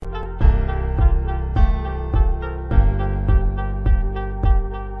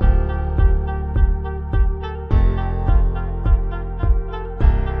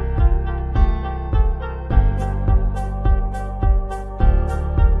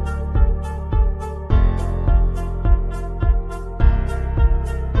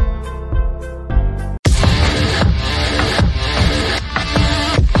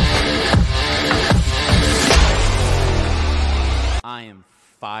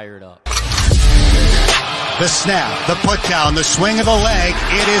fired up. The snap, the put down, the swing of the leg.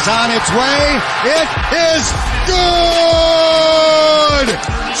 It is on its way. It is good!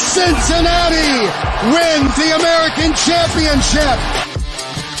 Cincinnati wins the American Championship.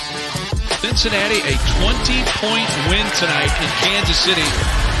 Cincinnati, a 20-point win tonight in Kansas City.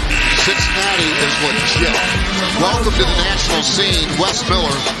 Cincinnati is legit. Welcome to the national scene. Wes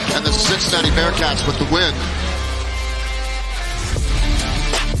Miller and the Cincinnati Bearcats with the win.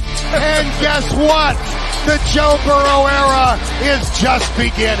 And guess what? The Joe Burrow era is just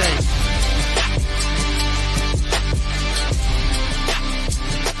beginning.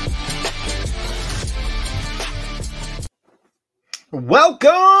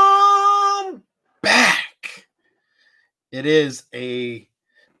 Welcome back. It is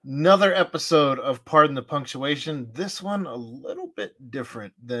another episode of Pardon the Punctuation. This one a little bit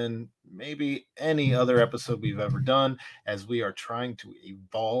different than maybe any other episode we've ever done, as we are trying to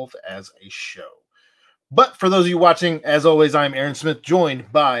evolve as a show. But for those of you watching, as always, I'm Aaron Smith,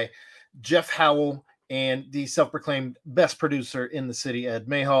 joined by Jeff Howell and the self-proclaimed best producer in the city, Ed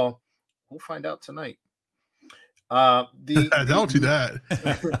Mayhall. We'll find out tonight. Don't do that.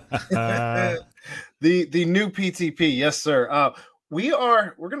 the new PTP, yes, sir.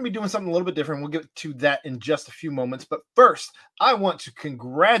 We're going to be doing something a little bit different. We'll get to that in just a few moments. But first, I want to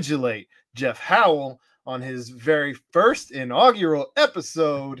congratulate Jeff Howell on his very first inaugural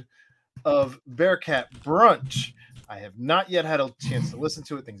episode of Bearcat Brunch. I have not yet had a chance to listen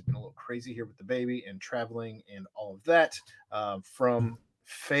to it. Things have been a little crazy here with the baby and traveling and all of that from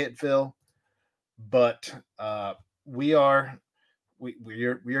Fayetteville. But we are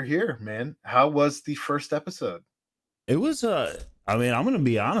here, man. How was the first episode? It was I mean, I'm gonna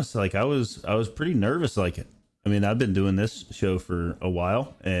be honest, like I was pretty nervous. Like, I mean, I've been doing this show for a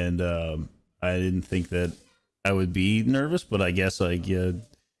while, and I didn't think that I would be nervous, but I guess like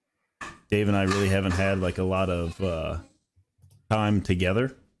Dave and I really haven't had like a lot of time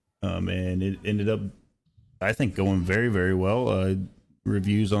together, and it ended up, I think, going very, very well.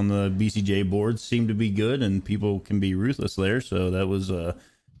 Reviews on the BCJ boards seem to be good, and people can be ruthless there, so that was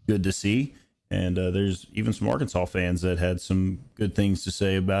good to see. And there's even some Arkansas fans that had some good things to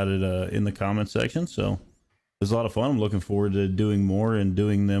say about it in the comment section. So it was a lot of fun. I'm looking forward to doing more and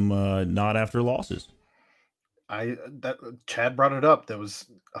doing them not after losses. Chad brought it up. There was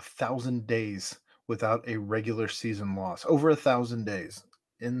 1,000 days without a regular season loss. Over 1,000 days.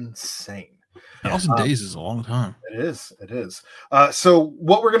 Insane. 1,000 days is a long time. It is. So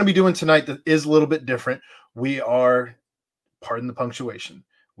what we're going to be doing tonight that is a little bit different. We are, pardon the punctuation,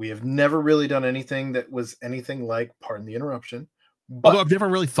 we have never really done anything that was anything like Pardon the Interruption. But although I've never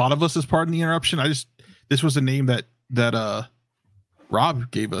really thought of us as Pardon the Interruption. This was a name that Rob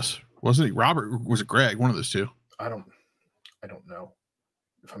gave us, wasn't it? Robert, was it Greg? One of those two. I don't know,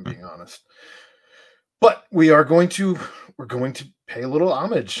 if I'm being honest. But we're going to pay a little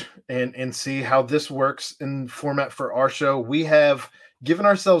homage and see how this works in format for our show. We have given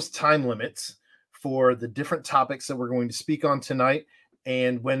ourselves time limits for the different topics that we're going to speak on tonight.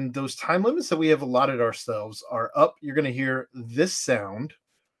 And when those time limits that we have allotted ourselves are up, you're going to hear this sound.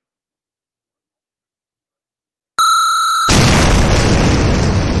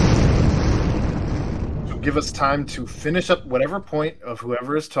 So give us time to finish up whatever point of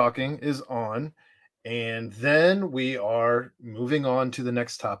whoever is talking is on. And then we are moving on to the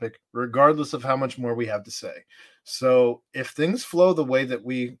next topic, regardless of how much more we have to say. So if things flow the way that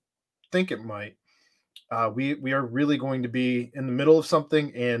we think it might, we are really going to be in the middle of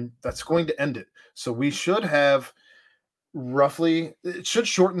something, and that's going to end it. So we should have it should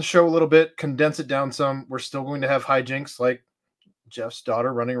shorten the show a little bit, condense it down some. We're still going to have hijinks like Jeff's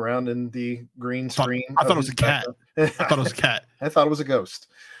daughter running around in the green screen. I thought it was a cat. I thought it was a cat. I thought it was a ghost.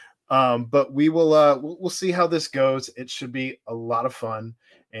 But we will we'll see how this goes. It should be a lot of fun.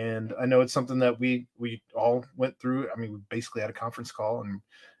 And I know it's something that we all went through. I mean, we basically had a conference call and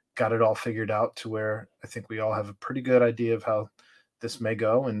got it all figured out to where I think we all have a pretty good idea of how this may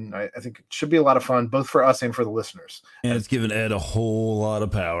go. And I think it should be a lot of fun, both for us and for the listeners. And it's given Ed a whole lot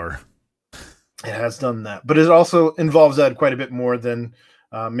of power. It has done that. But it also involves Ed quite a bit more than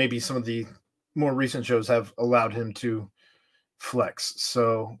maybe some of the more recent shows have allowed him to flex.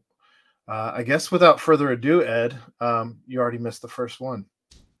 So I guess without further ado, Ed, you already missed the first one.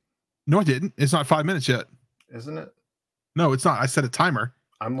 No, I didn't. It's not 5 minutes yet. Isn't it? No, it's not. I set a timer.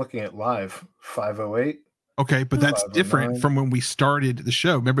 I'm looking at live 5:08. Okay, but that's different from when we started the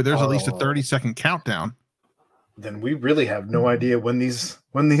show. Remember, there's at least a 30-second countdown. Then we really have no idea when these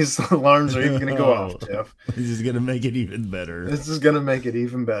alarms are even going to go off, Jeff. This is going to make it even better. This is going to make it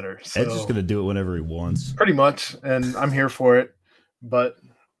even better. So, Ed's just going to do it whenever he wants. Pretty much, and I'm here for it. But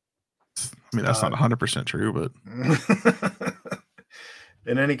I mean, that's not 100% true, but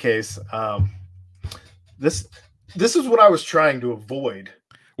in any case, this is what I was trying to avoid.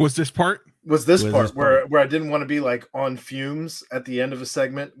 was this part? Was this part where I didn't want to be like on fumes at the end of a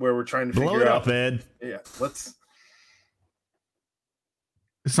segment where we're trying to Blow figure it out. up, Ed. Yeah,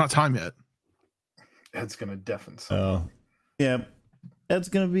 It's not time yet. Ed's gonna deafen. Oh, yeah. That's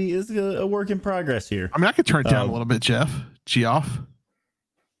gonna be a work in progress here. I mean, I could turn it down a little bit, Jeff. Geoff.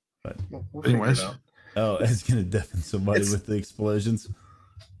 But we'll figure anyways. it out. oh, it's gonna deafen somebody with the explosions.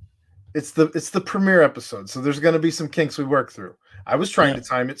 It's the premiere episode, so there's gonna be some kinks we work through. I was trying to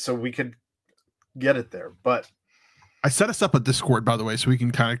time it so we could get it there, but I set us up a Discord, by the way, so we can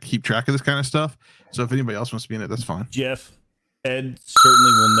kind of keep track of this kind of stuff. So if anybody else wants to be in it, that's fine. Jeff, Ed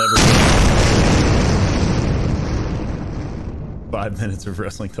certainly will never 5 minutes of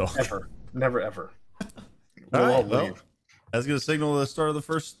wrestling talk. never ever. All right, leave. well, that's going to signal the start of the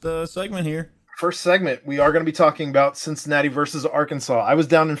first segment here. First segment, we are going to be talking about Cincinnati versus Arkansas. I was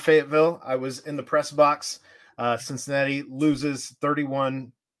down in Fayetteville. I was in the press box. Cincinnati loses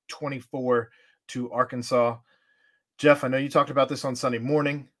 31-24 to Arkansas. Jeff, I know you talked about this on Sunday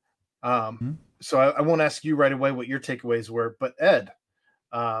morning. So I won't ask you right away what your takeaways were. But Ed,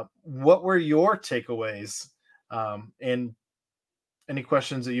 what were your takeaways? And any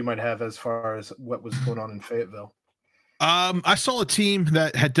questions that you might have as far as what was going on in Fayetteville? I saw a team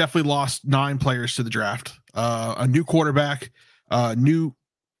that had definitely lost 9 players to the draft. A new quarterback, new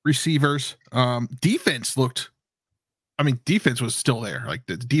receivers. Defense was still there. Like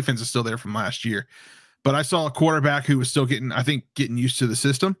the defense is still there from last year. But I saw a quarterback who was still getting used to the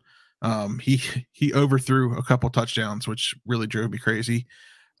system. He overthrew a couple touchdowns, which really drove me crazy.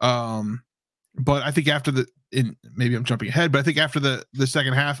 But I think maybe I'm jumping ahead, but I think after the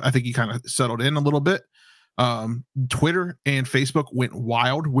second half, I think he kind of settled in a little bit. Twitter and Facebook went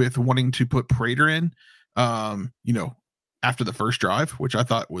wild with wanting to put Prater in, after the first drive, which I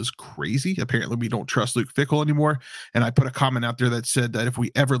thought was crazy. Apparently we don't trust Luke Fickell anymore. And I put a comment out there that said that if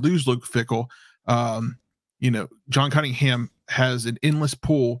we ever lose Luke Fickell, John Cunningham has an endless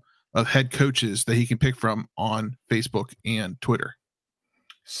pool of head coaches that he can pick from on Facebook and Twitter.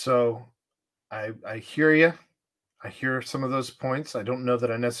 So I hear you. I hear some of those points. I don't know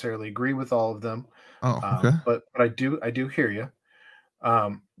that I necessarily agree with all of them. Oh, okay. But I do hear you.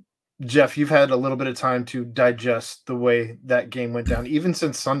 Jeff, you've had a little bit of time to digest the way that game went down, even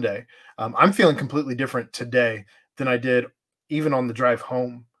since Sunday. I'm feeling completely different today than I did even on the drive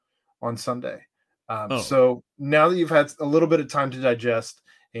home on Sunday. So now that you've had a little bit of time to digest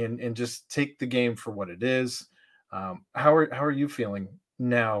and just take the game for what it is, how are you feeling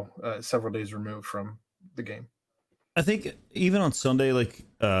now, several days removed from the game? I think even on Sunday, like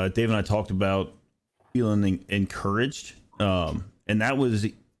Dave and I talked about feeling encouraged, and that was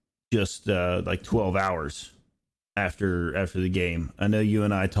just like 12 hours after the game. I know you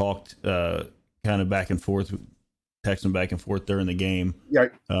and I talked kind of back and forth, texting back and forth during the game. Yeah,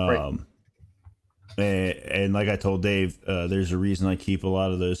 right. And like I told Dave, there's a reason I keep a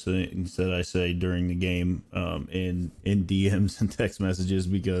lot of those things that I say during the game in DMs and text messages,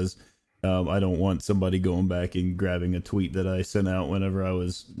 because I don't want somebody going back and grabbing a tweet that I sent out whenever I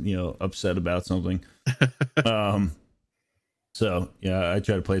was, upset about something. So yeah, I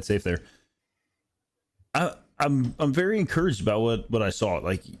try to play it safe there. I'm very encouraged about what I saw.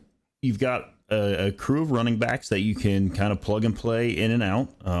 Like, you've got a crew of running backs that you can kind of plug and play in and out.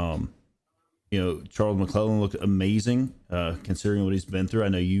 Charles McClellan looked amazing, considering what he's been through. I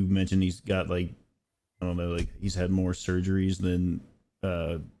know you mentioned he's got he's had more surgeries than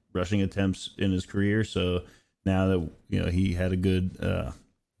rushing attempts in his career. So now that he had a good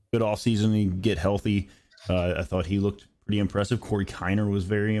off season, he can get healthy. I thought he looked pretty impressive. Corey Kiner was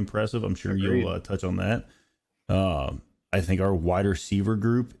very impressive. I'm sure you'll touch on that. I think our wide receiver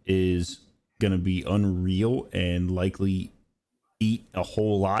group is going to be unreal and likely eat a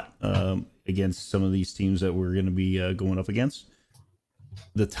whole lot against some of these teams that we're going to be going up against.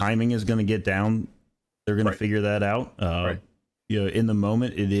 The timing is going to get down. They're going to figure that out. In the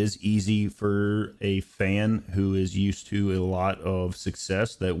moment, it is easy for a fan who is used to a lot of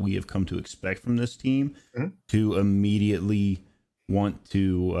success that we have come to expect from this team to immediately want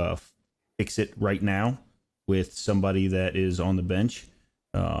to fix it right now with somebody that is on the bench.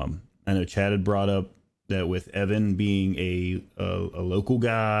 I know Chad had brought up that with Evan being a local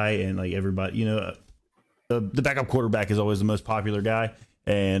guy, and like everybody, the backup quarterback is always the most popular guy,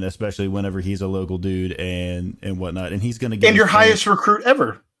 and especially whenever he's a local dude and whatnot, and he's going to get your highest recruit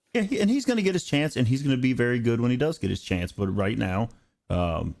ever. Yeah, and he's going to get his chance, and he's going to be very good when he does get his chance. But right now,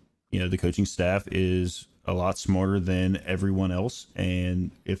 the coaching staff is a lot smarter than everyone else.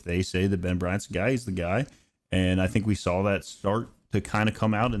 And if they say that Ben Bryant's the guy, he's the guy. And I think we saw that start to kind of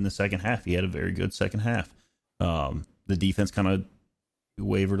come out in the second half. He had a very good second half. The defense kind of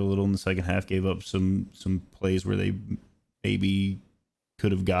wavered a little in the second half, gave up some plays where they maybe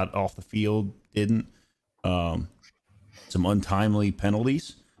could have got off the field, didn't. Some untimely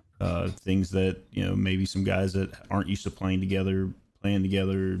penalties, things that, maybe some guys that aren't used to playing together,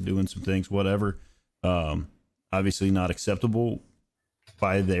 doing some things, whatever. Obviously not acceptable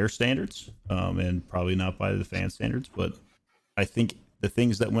by their standards, and probably not by the fan standards, but I think the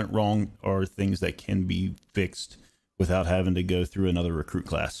things that went wrong are things that can be fixed without having to go through another recruit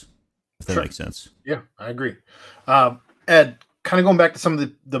class, if that makes sense. Yeah, I agree. Ed, kind of going back to some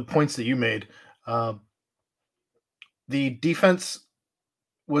of the points that you made, the defense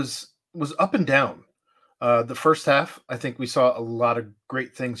was up and down. The first half, I think we saw a lot of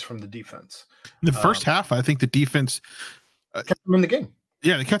great things from the defense. In the first half, I think the defense kept them in the game.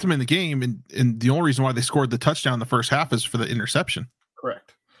 Yeah, they kept them in the game, and the only reason why they scored the touchdown in the first half is for the interception.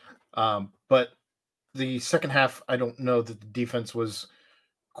 Correct. But the second half, I don't know that the defense was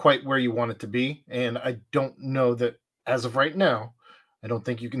quite where you want it to be, and I don't know that as of right now, I don't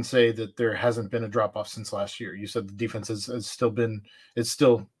think you can say that there hasn't been a drop-off since last year. You said the defense has still been – it's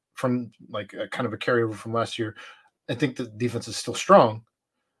still from like a kind of a carryover from last year. I think the defense is still strong.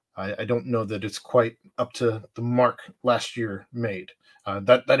 I don't know that it's quite up to the mark last year made.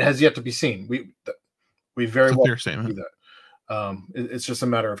 That has yet to be seen. We very well do that. It's just a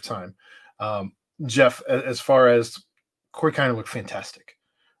matter of time. Jeff, as far as Corey Kiner looked fantastic.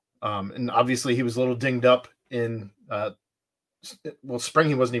 And obviously he was a little dinged up in spring.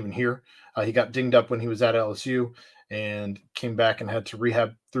 He wasn't even here. He got dinged up when he was at LSU and came back and had to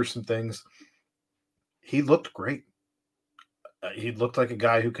rehab through some things. He looked great. He looked like a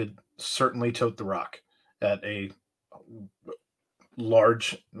guy who could certainly tote the rock at a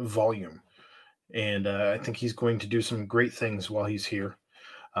large volume. And I think he's going to do some great things while he's here.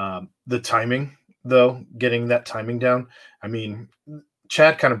 The timing, though, getting that timing down. I mean,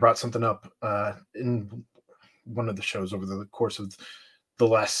 Chad kind of brought something up in one of the shows over the course of the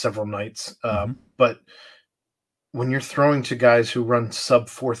last several nights. But when you're throwing to guys who run sub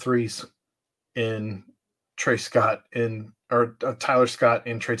 4.3s in Trey Scott or Tyler Scott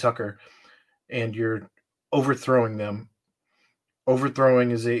and Trey Tucker, and you're overthrowing them,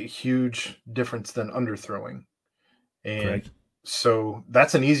 overthrowing is a huge difference than underthrowing. And correct. So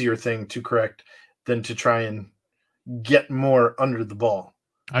that's an easier thing to correct than to try and get more under the ball.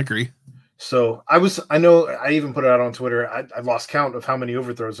 I agree. So I know I even put it out on Twitter. I lost count of how many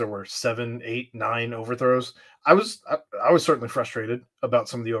overthrows there were. 7, 8, 9 overthrows. I was certainly frustrated about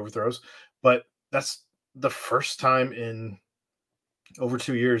some of the overthrows, but that's the first time in over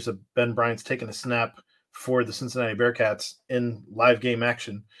 2 years that Ben Bryant's taken a snap for the Cincinnati Bearcats in live game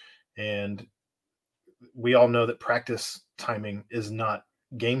action. And we all know that practice timing is not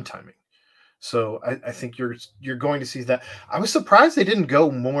game timing. So I think you're going to see that. I was surprised they didn't go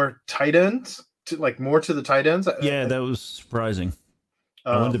more tight ends more to the tight ends. Yeah, that was surprising.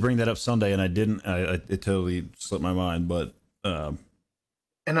 I wanted to bring that up Sunday and I didn't. It totally slipped my mind, but I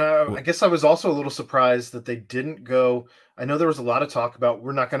guess I was also a little surprised that they didn't go. I know there was a lot of talk about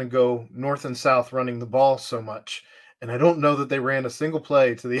we're not going to go north and south running the ball so much. And I don't know that they ran a single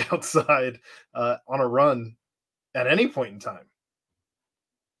play to the outside on a run at any point in time.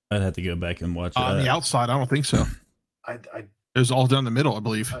 I'd have to go back and watch on the outside. I don't think so. It was all down the middle, I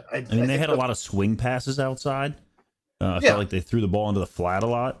believe. I mean, they had a lot of swing passes outside. I felt like they threw the ball into the flat a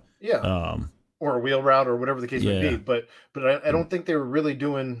lot. Yeah. Or a wheel route or whatever the case may be. But I don't think they were really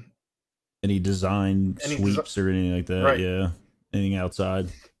doing any design sweeps or anything like that. Right. Yeah. Anything outside.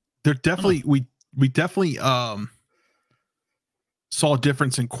 They're definitely we definitely saw a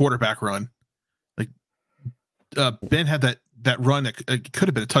difference in quarterback run. Like Ben had that run that could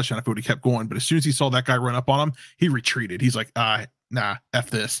have been a touchdown if it would have kept going, but as soon as he saw that guy run up on him, he retreated. He's like, nah, F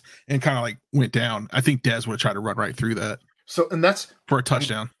this, and kind of like went down. I think Dez would have tried to run right through that. So, and that's for a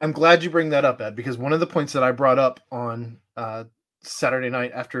touchdown. I'm glad you bring that up, Ed, because one of the points that I brought up on Saturday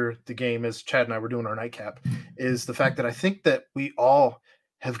night after the game, as Chad and I were doing our nightcap, is the fact that I think that we all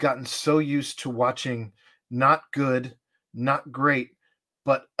have gotten so used to watching not good, not great,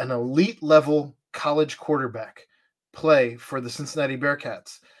 but an elite level college quarterback play for the Cincinnati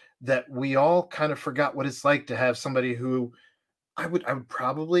Bearcats that we all kind of forgot what it's like to have somebody who I would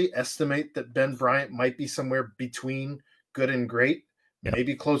probably estimate that Ben Bryant might be somewhere between good and great,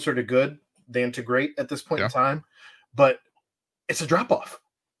 maybe closer to good than to great at this point in time, but it's a drop off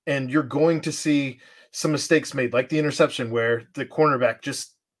and you're going to see some mistakes made, like the interception where the cornerback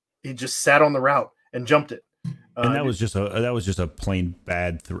just sat on the route and jumped it. And that was just a plain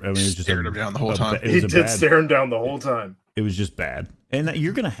bad throw. I mean, it was just stared him down the whole time. He did stare him down the wole time. It was just bad, and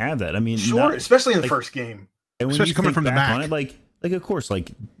you're gonna have that. I mean, sure, especially in the first game, and when especially coming from the back. On it, like of course,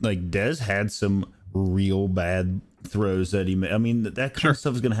 like Dez had some real bad throws that he made. I mean, that kind of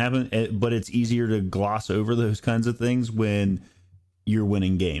stuff is gonna happen, but it's easier to gloss over those kinds of things when you're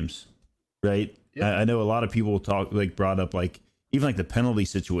winning games, right? Yep. I know a lot of people brought up even like the penalty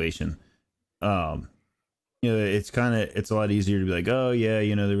situation. It's a lot easier to be like, oh yeah,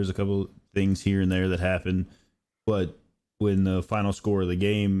 there was a couple things here and there that happened, but when the final score of the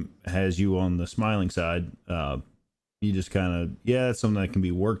game has you on the smiling side, you just kind of, it's something that can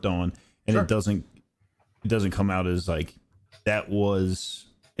be worked on, and it doesn't come out as like that was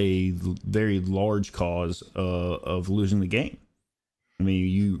a very large cause of losing the game. I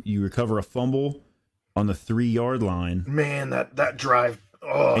mean, you recover a fumble on the 3-yard line. Man, that drive.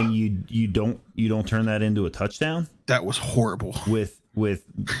 Oh. And you don't turn that into a touchdown. That was horrible. With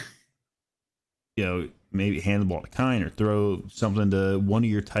maybe hand the ball to Kine or throw something to one of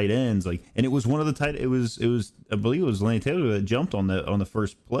your tight ends, and it was one of the tight. It was I believe it was Lenny Taylor that jumped on the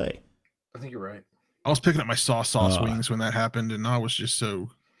first play. I think you're right. I was picking up my sauce wings when that happened, and I was just so.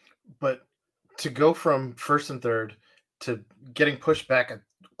 But to go from first and third to getting pushed back at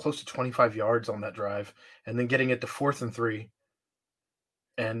close to 25 yards on that drive, and then getting it to 4th and 3.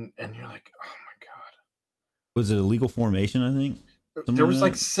 And you're like, oh my God. Was it a legal formation, I think? There was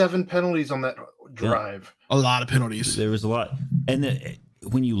like 7 penalties on that drive. Yeah. A lot of penalties. There was a lot. And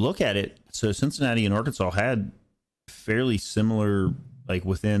when you look at it, so Cincinnati and Arkansas had fairly similar, like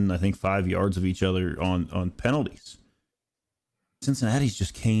within, I think, 5 yards of each other on penalties. Cincinnati's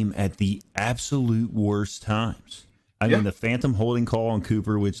just came at the absolute worst times. I mean, the phantom holding call on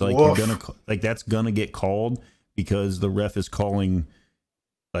Cooper, which that's gonna get called because the ref is calling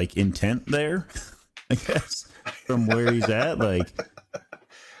like intent there, I guess, from where he's at. Like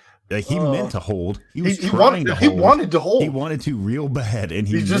he meant to hold. He was trying to hold. He wanted to hold. He wanted to real bad, and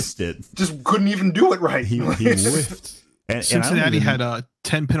he missed it. Just couldn't even do it right. He whiffed. Cincinnati had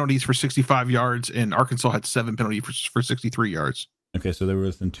 10 penalties for 65 yards, and Arkansas had 7 penalties for 63 yards. Okay, so they were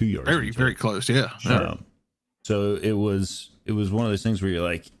within 2 yards. Very, very close. Yeah. So it was one of those things where you're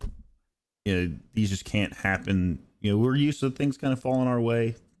like, these just can't happen. We're used to things kind of falling our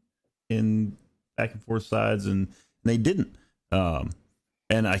way in back and forth sides, and they didn't. And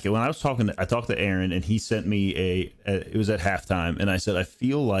when I talked to Aaron, and he sent me it was at halftime, and I said, I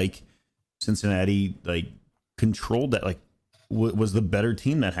feel like Cincinnati controlled that, was the better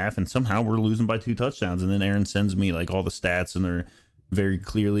team that half, and somehow we're losing by 2 touchdowns. And then Aaron sends me all the stats, and they're very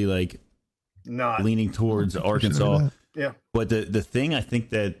clearly not leaning towards Arkansas. Yeah. But the thing I think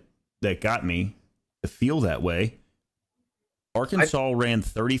that got me to feel that way, Arkansas ran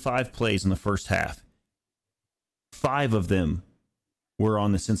 35 plays in the first half. 5 of them were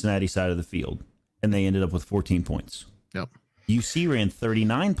on the Cincinnati side of the field, and they ended up with 14 points. Yep. UC ran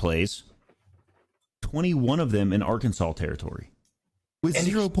 39 plays, 21 of them in Arkansas territory, with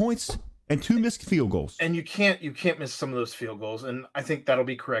 0 points and 2 missed field goals. And you can't miss some of those field goals, and I think that'll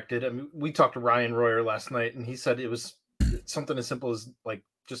be corrected. I mean, we talked to Ryan Royer last night, and he said it was something as simple as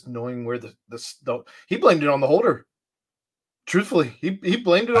just knowing where the he blamed it on the holder. Truthfully, he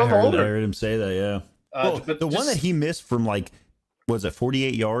blamed it on the holder. I heard him say that, yeah. But the one that he missed from was it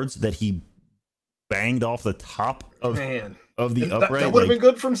 48 yards that he banged off the top of the upright? That would have been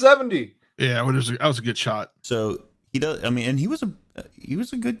good from 70. Yeah, that was a good shot. So he does. I mean, and he was a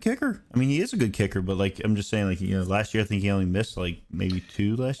good kicker. I mean, he is a good kicker, but I'm just saying, last year I think he only missed maybe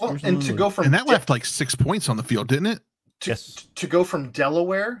 2 last year. And to go from that left 6 points on the field, didn't it? Yes. To go from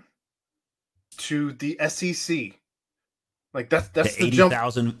Delaware to the SEC, that's the jump.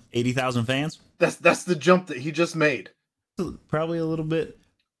 80,000 fans. That's the jump that he just made. Probably a little bit.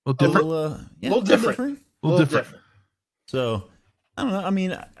 A little different. A little different. So I don't know. I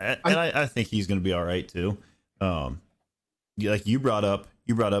mean, I think he's going to be all right too. Like you brought up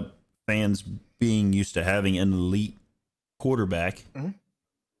fans being used to having an elite quarterback. Mm-hmm.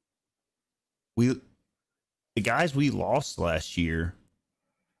 The guys we lost last year,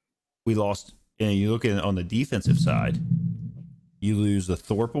 and you look at on the defensive side, you lose the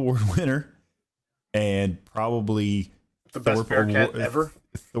Thorpe Award winner and probably the best Bearcat ever.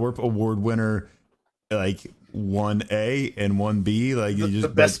 Thorpe Award winner, 1A and 1B, the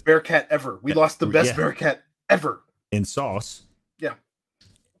best Bearcat ever. We lost the best Bearcat ever in Sauce. Yeah,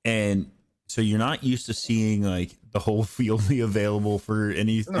 and so you're not used to seeing the whole field be available for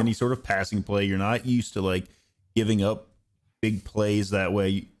any sort of passing play. You're not used to giving up big plays that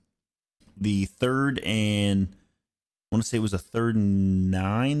way. The 3rd and I want to say it was a 3rd and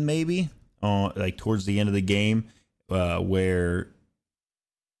 9 maybe like towards the end of the game, where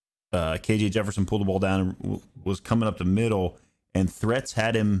KJ Jefferson pulled the ball down and was coming up the middle, and Threats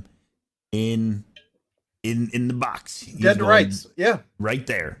had him in the box. Dead to rights, yeah, right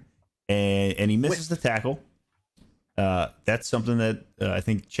there, and he misses the tackle. That's something that I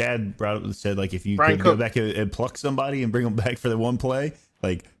think Chad brought up and said, like, if you Brian could Cook. go back and pluck somebody and bring them back for the one play,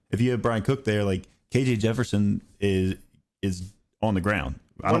 like if you have Brian Cook there, like KJ Jefferson is on the ground.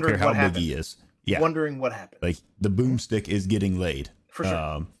 I don't care how big he is. Yeah, wondering what happened. like the boomstick is getting laid For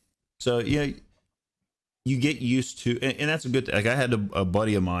sure. So yeah, you get used to, and that's a good thing. Like I had a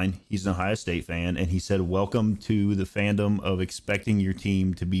buddy of mine, he's an Ohio State fan, and he said, "Welcome to the fandom of expecting your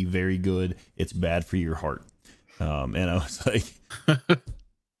team to be very good. It's bad for your heart." And I was like,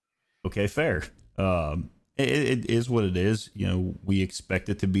 "Okay, fair. It is what it is. You know, we expect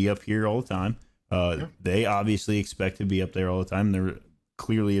it to be up here all the time. They obviously expect to be up there all the time. They're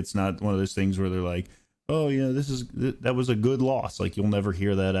clearly, it's not one of those things where they're like, oh yeah, that was a good loss. Like you'll never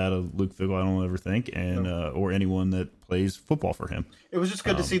hear that out of Luke Fickell, I don't ever think, and or anyone that plays football for him. It was just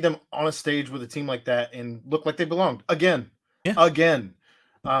good to see them on a stage with a team like that and look like they belonged again. Yeah. Again.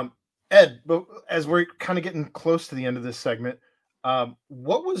 Ed, but as we're kind of getting close to the end of this segment,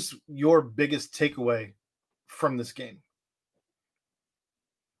 what was your biggest takeaway from this game?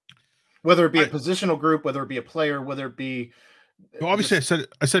 Whether it be a positional group, whether it be a player, whether it be Well, obviously,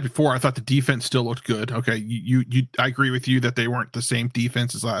 I said before, I thought the defense still looked good. Okay, I agree with you that they weren't the same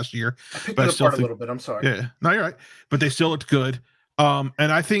defense as last year. I picked but it apart a little bit. I'm sorry. Yeah, no, you're right. But they still looked good. And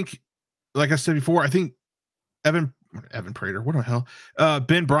I think, like I said before, I think Evan Prater, what the hell?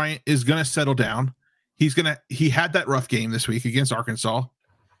 Ben Bryant is gonna settle down. He had that rough game this week against Arkansas.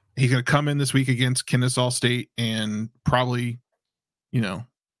 He's gonna come in this week against Kennesaw State and probably,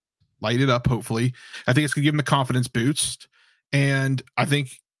 light it up. Hopefully, I think it's gonna give him the confidence boost. And I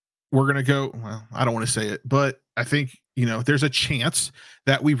think we're going to go, well, I don't want to say it, but I think, there's a chance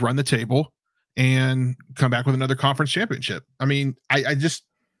that we run the table and come back with another conference championship. I mean, I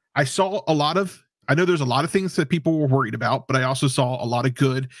saw I know there's a lot of things that people were worried about, but I also saw a lot of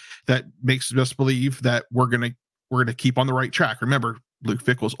good that makes us believe that we're going to keep on the right track. Remember, Luke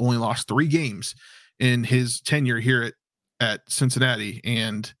Fickell's only lost 3 games in his tenure here at Cincinnati.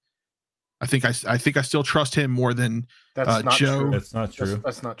 And I think I still trust him more than That's not Joe. true. That's not true.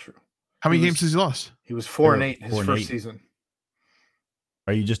 That's not true. How many games has he lost? He was 4-8 his 4-8. first season.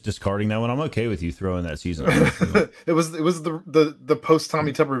 Are you just discarding that one? I'm okay with you throwing that season. It was the post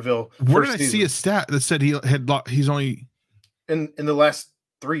Tommy Tuberville. Where did first I see a stat that said he's only in the last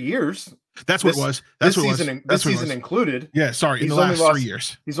 3 years? That's what it was. That's this what season, it was. this That's what it season was. included. Yeah, sorry, in the He's only last 3 lost-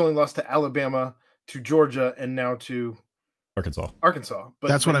 years. He's only lost to Alabama, to Georgia, and now to Arkansas. But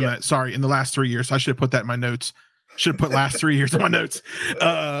That's what I yeah. meant. Sorry, in the last 3 years. I should have put that in my notes. Should have put last 3 years in my notes.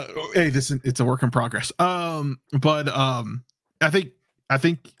 Hey, it's a work in progress. But I think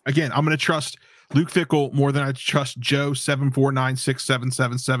again, I'm going to trust Luke Fickell more than I trust Joe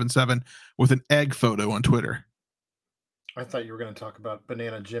 749677777 with an egg photo on Twitter. I thought you were going to talk about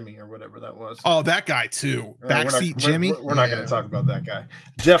Banana Jimmy or whatever that was. Oh, that guy too. Backseat Jimmy. We're not going to talk about that guy.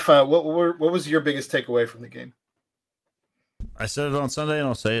 Jeff, what was your biggest takeaway from the game? I said it on Sunday, and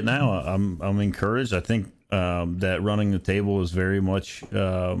I'll say it now. I'm encouraged. I think that running the table is very much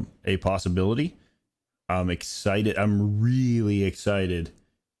a possibility. I'm excited. I'm really excited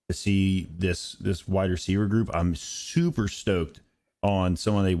to see this wide receiver group. I'm super stoked on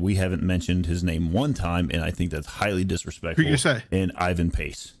someone that we haven't mentioned his name one time, and I think that's highly disrespectful. Who you say? And Ivan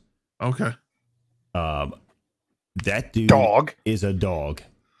Pace. Okay. That dude Dog. is a dog.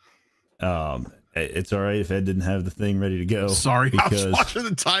 It's all right if Ed didn't have the thing ready to go. Sorry, I was watching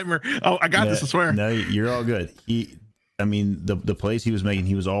the timer. Oh, I got this, I swear. No, you're all good. The plays he was making,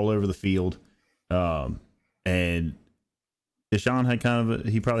 he was all over the field. And Deshaun had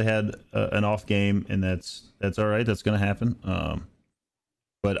he probably had an off game, and that's all right. That's going to happen.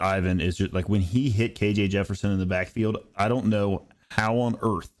 But Ivan is just like, when he hit KJ Jefferson in the backfield, I don't know how on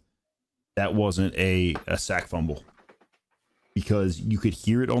earth that wasn't a sack fumble, because you could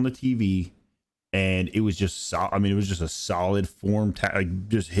hear it on the TV. And it was just, it was just a solid form,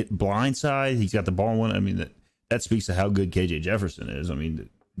 just hit blindside. He's got the ball in one. I mean, that speaks to how good KJ Jefferson is. I mean,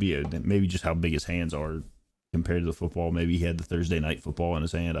 maybe just how big his hands are compared to the football. Maybe he had the Thursday night football in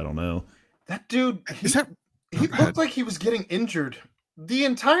his hand. I don't know. That dude, he looked like he was getting injured the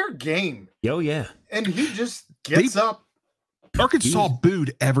entire game. Oh, yeah. And he just gets up. Arkansas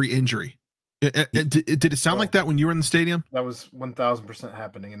booed every injury. Did it sound like that when you were in the stadium? That was 1,000%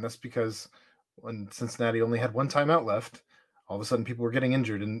 happening. And that's because when Cincinnati only had one timeout left, all of a sudden people were getting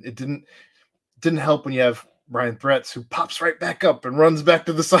injured, and it didn't help when you have Brian Threats, who pops right back up and runs back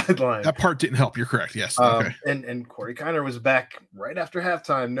to the sideline. That part didn't help. You're correct. Yes. Okay. And Corey Kiner was back right after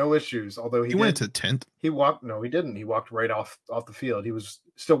halftime, no issues. Although he went to 10th. He walked. No, he didn't. He walked right off the field. He was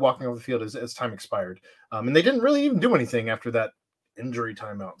still walking off the field as time expired. And they didn't really even do anything after that injury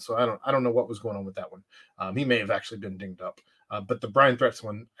timeout. So I don't know what was going on with that one. He may have actually been dinged up. But the Brian Threats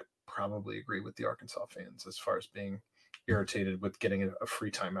one, I probably agree with the Arkansas fans as far as being irritated with getting a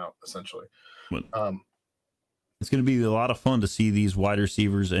free timeout, essentially. It's going to be a lot of fun to see these wide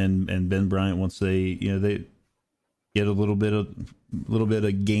receivers and Ben Bryant once they get a little bit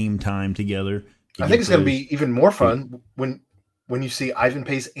of game time together. I think it's going to be even more fun when you see Ivan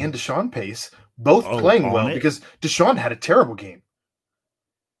Pace and Deshaun Pace both playing well, because Deshaun had a terrible game.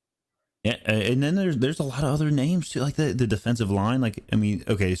 Yeah, and then there's a lot of other names too, like the defensive line. Like, I mean,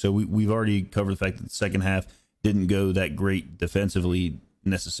 okay, so we've already covered the fact that the second half didn't go that great defensively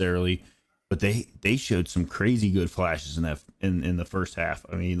necessarily, but they showed some crazy good flashes in the first half.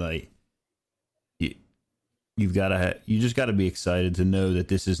 I mean, like, you just got to be excited to know that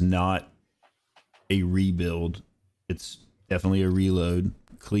this is not a rebuild. It's definitely a reload.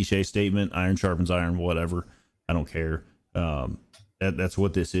 Cliche statement: iron sharpens iron. Whatever, I don't care. That's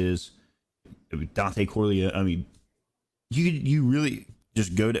what this is. Dante Corleone. I mean, you really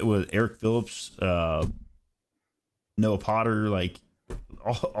just go to with Eric Phillips, Noah Potter, like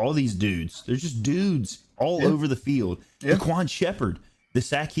all these dudes. There's just dudes all over the field. Yeah. Daquan Shepard, the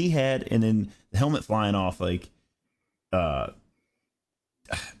sack he had, and then the helmet flying off. Like,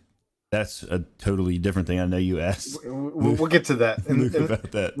 that's a totally different thing. I know you asked. We'll get to that.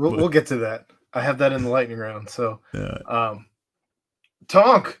 About that. We'll get to that. I have that in the lightning round. So,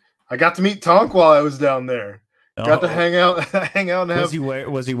 Tonk. I got to meet Tonk while I was down there. Got to hang out and have.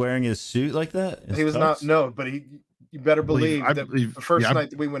 Was he wearing his suit like that? He was not. No, but you better believe that the first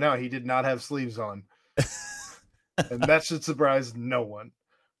night that we went out, he did not have sleeves on, and that should surprise no one.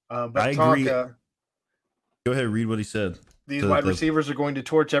 But I agree. Go ahead, read what he said. These wide receivers are going to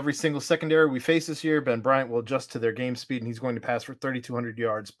torch every single secondary we face this year. Ben Bryant will adjust to their game speed, and he's going to pass for 3,200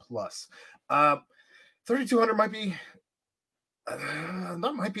 yards plus. 3,200 might be.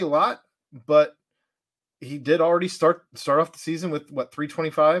 That might be a lot, but he did already start off the season with what,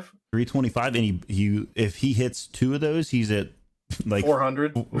 325? 325, and he if he hits two of those, he's at like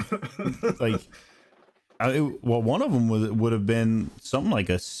 400. Like, one of them would have been something like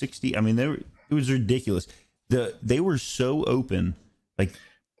a 60. I mean, it was ridiculous. They were so open. Like,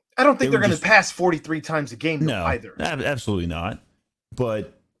 I don't think they're going to pass 43 times a game. No, either. Absolutely not.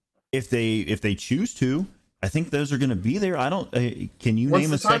 But if they choose to, I think those are going to be there. I don't. Can you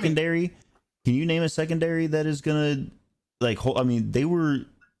name a secondary? Can you name a secondary that is going to, like? I mean, they were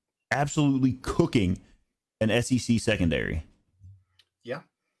absolutely cooking an SEC secondary. Yeah.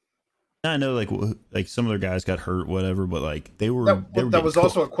 I know, like some of their guys got hurt, whatever, but like they were. That was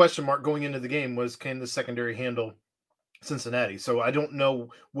also a question mark going into the game: was can the secondary handle Cincinnati? So I don't know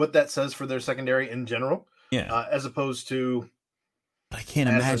what that says for their secondary in general. Yeah. As opposed to, I can't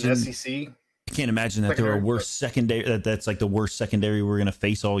imagine SEC. I can't imagine that they're a worse secondary. That's like the worst secondary we're going to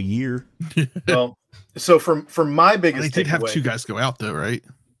face all year. Well, so from my biggest, they did have two guys go out though, right?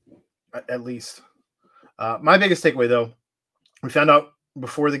 At least, my biggest takeaway though, we found out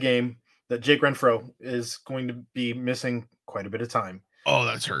before the game that Jake Renfro is going to be missing quite a bit of time. Oh,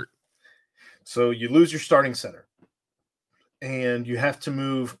 that's hurt. So you lose your starting center, and you have to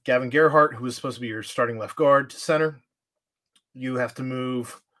move Gavin Gerhardt, who was supposed to be your starting left guard, to center. You have to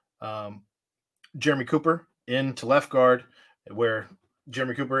move Jeremy Cooper into left guard, where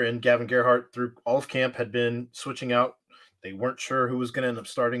Jeremy Cooper and Gavin Gerhardt through all of camp had been switching out. They weren't sure who was going to end up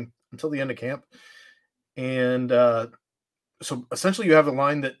starting until the end of camp. And so essentially you have a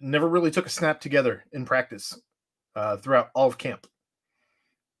line that never really took a snap together in practice throughout all of camp.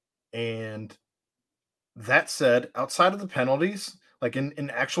 And that said, outside of the penalties, like in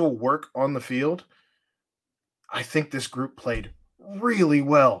actual work on the field, I think this group played really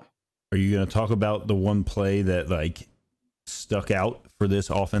well. Are you going to talk about the one play that like stuck out for this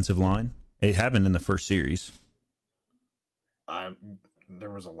offensive line? It happened in the first series. There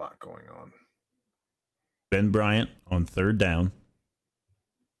was a lot going on. Ben Bryant on third down,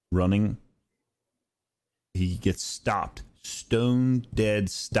 running. He gets stopped, stone dead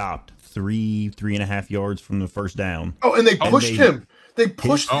stopped, 3.5 yards from the first down. Oh, and they pushed him. They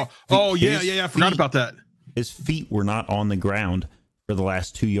pushed him. I forgot about that. His feet were not on the ground for the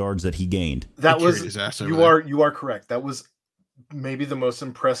last 2 yards that he gained. That was you are correct. That was maybe the most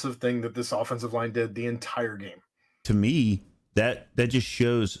impressive thing that this offensive line did the entire game. To me, that just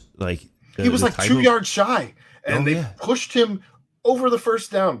shows like he was like 2 yards shy, and they pushed him over the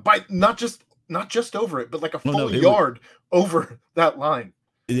first down by not just not just over it, but like a Well, full no, it yard over that line.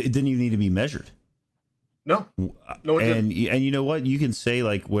 It didn't even need to be measured. No, no, it and didn't. and you know what? You can say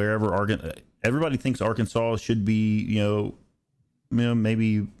like wherever everybody thinks Arkansas should be,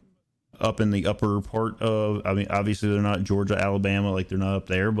 maybe up in the upper part of. I mean, obviously they're not Georgia, Alabama, like they're not up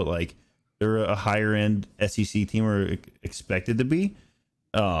there, but like they're a higher end SEC team or expected to be.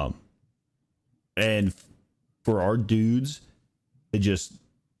 And for our dudes, they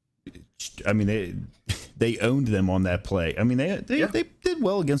owned them on that play. I mean, they did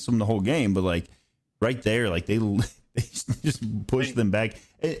well against them the whole game, but like right there, like they just pushed them back.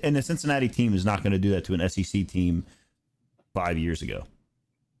 And the Cincinnati team is not going to do that to an SEC team 5 years ago.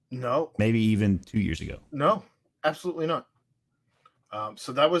 No, maybe even 2 years ago. No, absolutely not.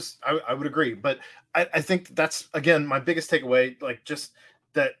 So that was, I would agree, but I think that's again my biggest takeaway. Like just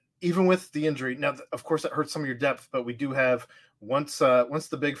that, even with the injury, now of course that hurts some of your depth, but we do have once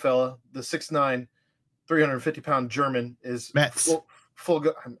the big fella, the 6'9", 350-pound German is Metz. full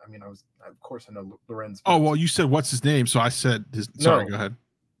go. I mean, of course I know Lorenz. Oh well, you said what's his name, so I said his. Sorry, go ahead.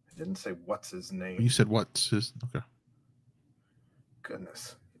 I didn't say what's his name. You said what's his. Okay.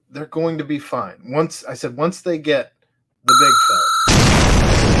 Goodness, they're going to be fine. Once they get the big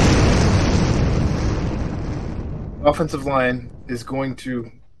fella, offensive line is going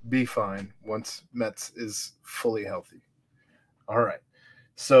to be fine once Metz is fully healthy. All right.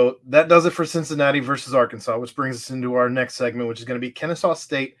 So that does it for Cincinnati versus Arkansas, which brings us into our next segment, which is going to be Kennesaw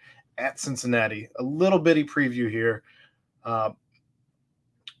State at Cincinnati. A little bitty preview here. I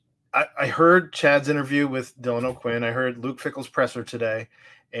heard Chad's interview with Dylan O'Quinn. I heard Luke Fickell's presser today,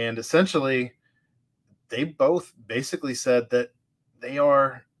 and essentially they both basically said that they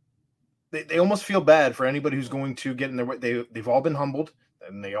almost feel bad for anybody who's going to get in their way. They've all been humbled,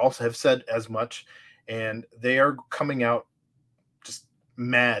 and they also have said as much, and they are coming out just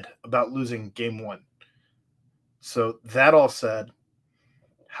mad about losing game one. So that all said,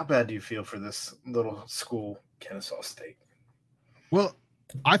 how bad do you feel for this little school, Kennesaw State? Well,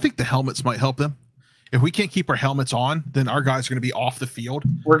 I think the helmets might help them. If we can't keep our helmets on, then our guys are going to be off the field.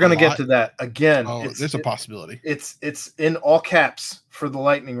 We're going to get to that again. Oh, there's a possibility. It's in all caps for the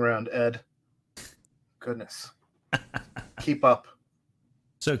lightning round, Ed. Goodness. Keep up.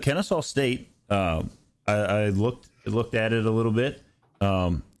 So Kennesaw State, I looked at it a little bit.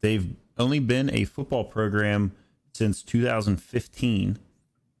 They've only been a football program since 2015.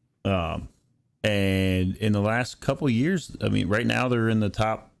 And in the last couple of years, I mean, right now they're in the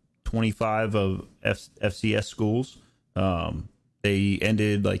top 25 of FCS schools. They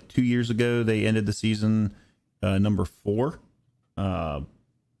ended like 2 years ago. They ended the season number 4 in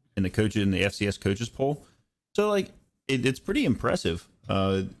the FCS coaches poll. So like it's pretty impressive.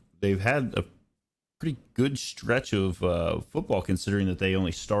 They've had a pretty good stretch of football, considering that they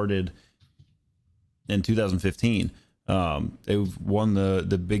only started in 2015. They've won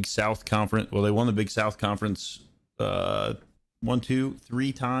the Big South Conference. Well, they won the Big South Conference 1, 2,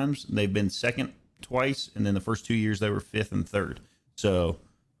 3 times. They've been second twice, and then the first 2 years they were 5th and 3rd. So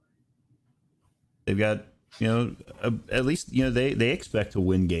they've got, at least they expect to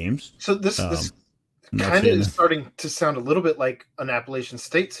win games. So this kind of is starting to sound a little bit like an Appalachian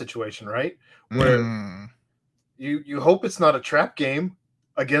State situation, right? Where you hope it's not a trap game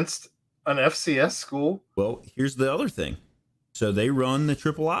against an FCS school. Well, here's the other thing. So they run the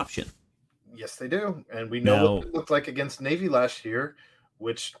triple option. Yes, they do. And we know what it looked like against Navy last year,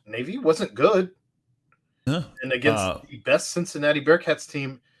 which Navy wasn't good. And against the best Cincinnati Bearcats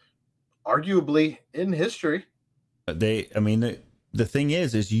team, arguably in history. The thing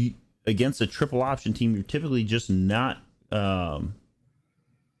is you against a triple option team, you're typically just not.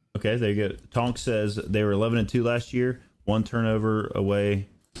 Okay, there you go. Tonk says they were 11-2 last year, 1 turnover away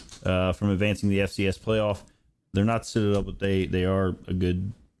from advancing the FCS playoff. They're not suited up, but they are a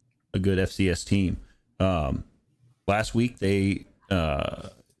good FCS team. Last week they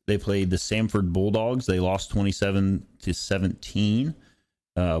played the Samford Bulldogs. They lost 27-17,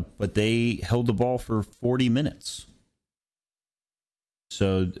 but they held the ball for 40 minutes.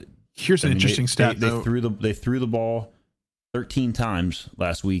 So here's an interesting stat. They threw the ball 13 times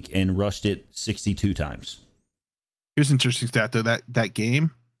last week and rushed it 62 times. Here's an interesting stat though. That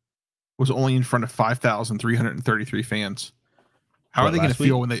game was only in front of 5,333 fans. How are they going to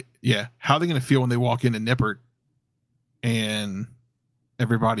feel when they walk into Nippert and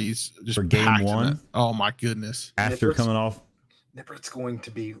everybody's just for game one? Oh my goodness. After coming off, Nippert's going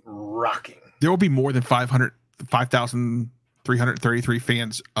to be rocking. There will be more than 5,333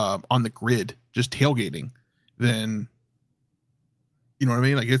 fans on the grid just tailgating. Then, you know what I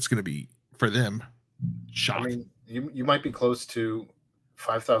mean? Like it's going to be for them. Shocking. I mean, you might be close to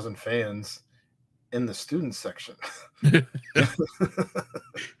 5,000 fans in the student section.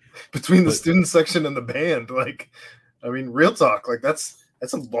 Between the student section and the band, like, I mean, real talk, like that's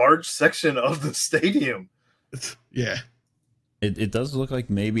a large section of the stadium. Yeah. It does look like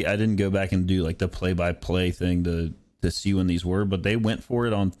maybe I didn't go back and do like the play-by-play thing to see when these were, but they went for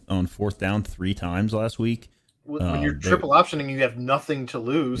it on fourth down 3 times last week. When you're triple optioning, you have nothing to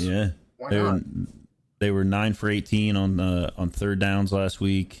lose. Yeah. Why not? They were 9 for 18 on third downs last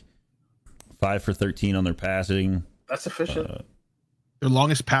week, 5 for 13 on their passing. That's efficient. Their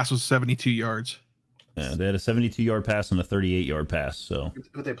longest pass was 72 yards. Yeah, they had a 72-yard pass and a 38-yard pass. So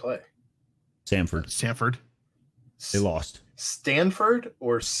Who'd they play? Sanford. They lost. Stanford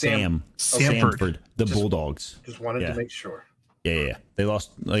or Sanford. The Just- Bulldogs. Just wanted to make sure. Yeah. They lost,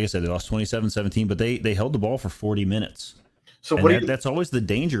 like I said, they lost 27-17, but they held the ball for 40 minutes. So And what do you? that's always the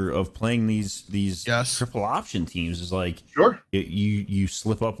danger of playing these Yes. triple option teams is like Sure. you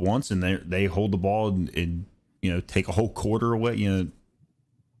slip up once and they hold the ball and take a whole quarter away, you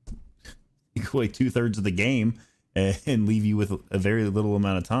go away 2/3 of the game and leave you with a very little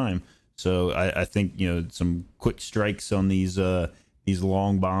amount of time. So I think some quick strikes on these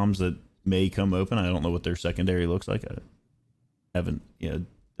long bombs that may come open. I don't know what their secondary looks like. I haven't done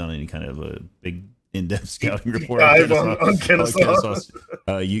any kind of a big in-depth scouting report On Kennesaw.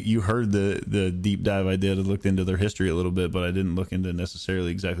 You heard the deep dive I did. I looked into their history a little bit, but I didn't look into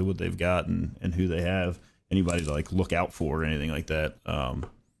necessarily exactly what they've got and who they have, anybody to like look out for or anything like that.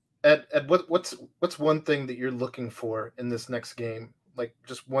 Ed, what's one thing that you're looking for in this next game? Like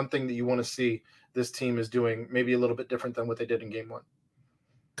just one thing that you want to see this team is doing maybe a little bit different than what they did in game 1.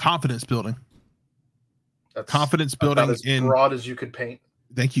 Confidence building. That's Confidence building about as in broad as you could paint.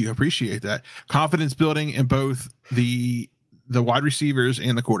 Thank you. Appreciate that. Confidence building in both the wide receivers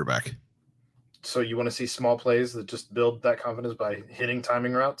and the quarterback. So you want to see small plays that just build that confidence by hitting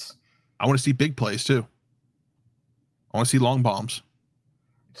timing routes? I want to see big plays too. I want to see long bombs.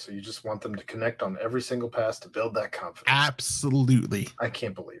 So you just want them to connect on every single pass to build that confidence? Absolutely. I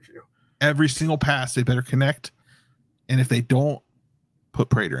can't believe you. Every single pass, they better connect. And if they don't, put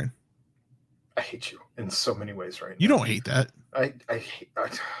Prater in. I hate you in so many ways right now. You don't hate that. I hate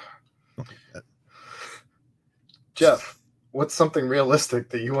that. Jeff, what's something realistic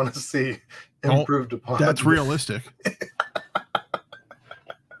that you want to see improved upon? That's realistic.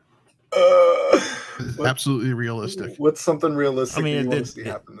 Absolutely realistic. What's something realistic I mean, that you want to see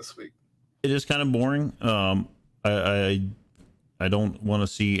happen this week? It is kind of boring. I don't want to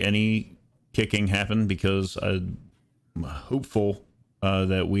see any kicking happen because I'm hopeful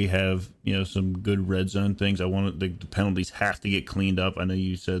that we have some good red zone things. I want the penalties have to get cleaned up. I know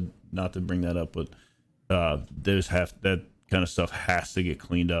you said not to bring that up, but that kind of stuff has to get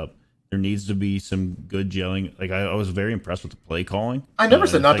cleaned up. There needs to be some good gelling. Like I was very impressed with the play calling. I never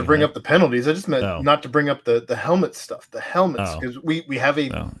said not to bring up the penalties. I just meant not to bring up the helmet stuff. The helmets, because we have a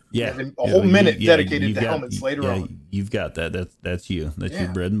whole minute dedicated to helmets later on. You've got that. That's you. That's your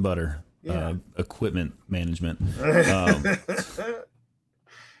bread and butter. Equipment management.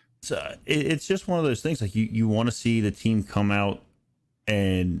 So it's just one of those things. Like you want to see the team come out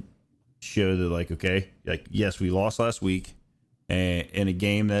and show that, like, okay, like yes, we lost last week, and in a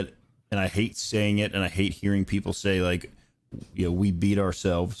game that. And I hate saying it, and I hate hearing people say like, we beat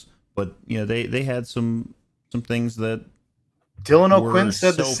ourselves. But they had some things that Dylan O'Quinn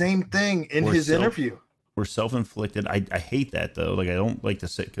said the same thing in his interview. Were self-inflicted. I hate that though. Like I don't like to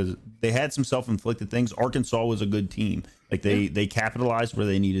say because they had some self-inflicted things. Arkansas was a good team. Like they capitalized where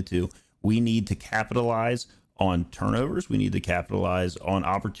they needed to. We need to capitalize on turnovers. We need to capitalize on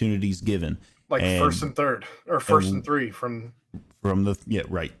opportunities given. Like first and third or first and 3 from the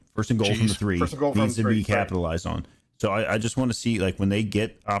right. First and goal from the 3 needs to be capitalized on. So I just want to see, like, when they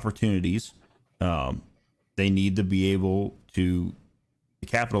get opportunities, they need to be able to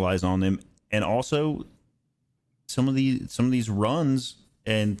capitalize on them. And also some of these runs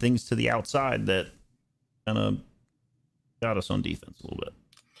and things to the outside that kind of got us on defense a little bit.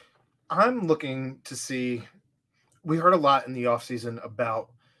 I'm looking to see, we heard a lot in the offseason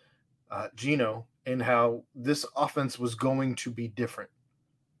about Geno and how this offense was going to be different.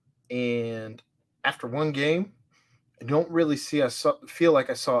 And after one game, I don't really feel like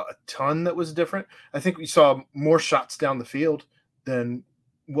I saw a ton that was different. I think we saw more shots down the field than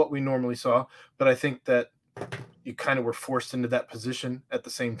what we normally saw, but I think that you kind of were forced into that position at the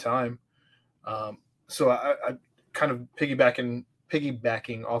same time. So I kind of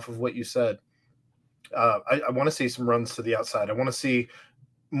piggybacking off of what you said. I want to see some runs to the outside. I want to see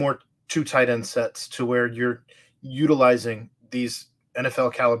more 2 tight end sets to where you're utilizing these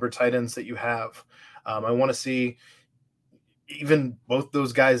NFL caliber tight ends that you have. I want to see even both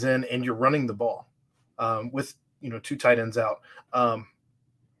those guys in and you're running the ball. with, 2 tight ends out. I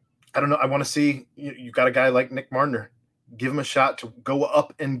don't know. I want to see you got a guy like Nick Martiner. Give him a shot to go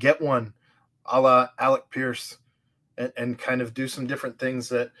up and get one, a la Alec Pierce, and kind of do some different things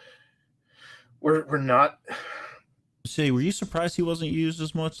that we're not. Say, were you surprised he wasn't used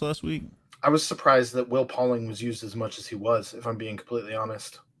as much last week? I was surprised that Will Pauling was used as much as he was, if I'm being completely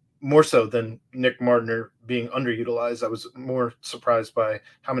honest. More so than Nick Martiner being underutilized. I was more surprised by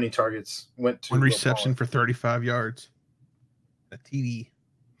how many targets went to one Will reception Pauling. for 35 yards. A TD.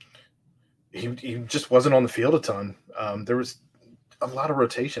 He just wasn't on the field a ton. There was a lot of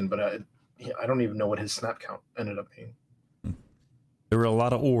rotation, but I don't even know what his snap count ended up being. There were a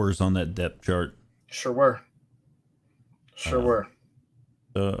lot of oars on that depth chart. Sure were.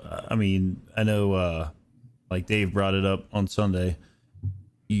 I mean, I know, like Dave brought it up on Sunday.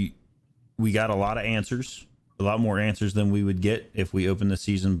 We got a lot of answers, a lot more answers than we would get if we opened the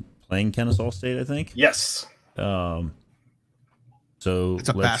season playing Kennesaw State, I think. Yes. So It's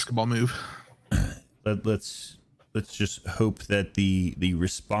a basketball move. Let's just hope that the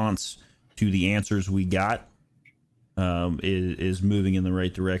response to the answers we got is moving in the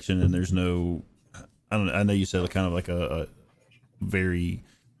right direction, and there's no. I know you said kind of like a very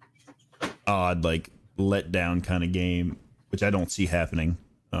odd, like letdown kind of game, which I don't see happening.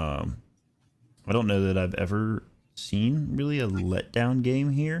 I don't know that I've ever seen really a letdown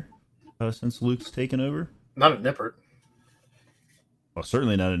game here since Luke's taken over. Not at Nippert. Well,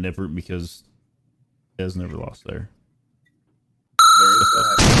 certainly not at Nippert because he has never lost there. There is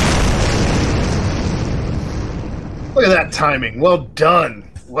that. Look at that timing. Well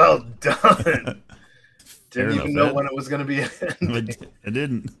done. Didn't even know when it was going to be. I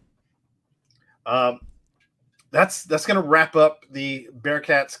didn't. That's going to wrap up the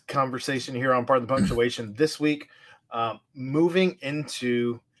Bearcats conversation here on Part of the Punctuation this week. Moving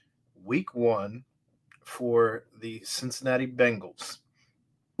into week 1 for the Cincinnati Bengals.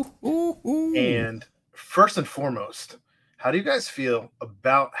 And first and foremost, how do you guys feel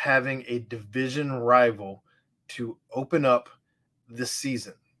about having a division rival to open up this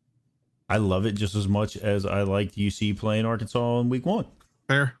season? I love it just as much as I liked UC playing Arkansas in week 1.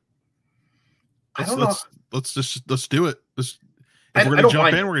 Fair. Let's do it. If we're gonna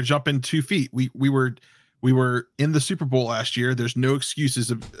jump in, we're gonna jump in 2 feet. We were in the Super Bowl last year. There's no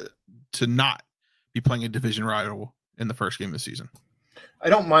excuses to not be playing a division rival in the first game of the season. I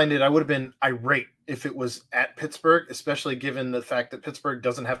don't mind it. I would have been irate if it was at Pittsburgh, especially given the fact that Pittsburgh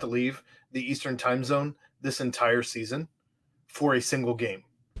doesn't have to leave the Eastern time zone this entire season for a single game.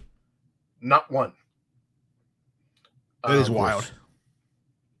 Not one. That is wild.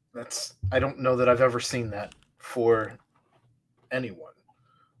 I don't know that I've ever seen that for anyone.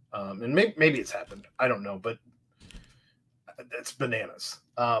 And maybe it's happened. I don't know, but it's bananas.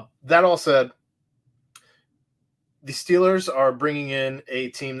 That all said, the Steelers are bringing in a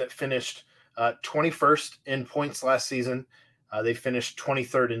team that finished 21st in points last season. They finished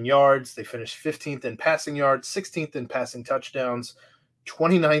 23rd in yards. They finished 15th in passing yards, 16th in passing touchdowns,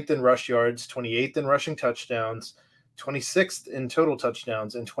 29th in rush yards, 28th in rushing touchdowns, 26th in total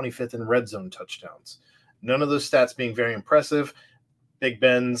touchdowns, and 25th in red zone touchdowns. None of those stats being very impressive. Big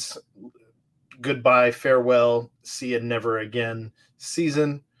Ben's goodbye, farewell, see you never again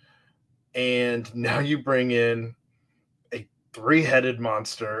season. And now you bring in a 3-headed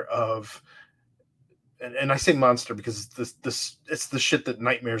monster of, and I say monster because it's the shit that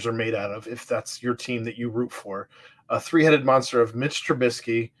nightmares are made out of, if that's your team that you root for. A 3-headed monster of Mitch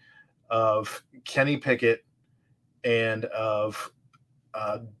Trubisky, of Kenny Pickett, and of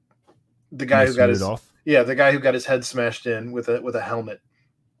the guy who got his head smashed in with a helmet.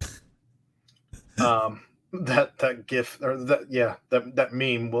 That gif or that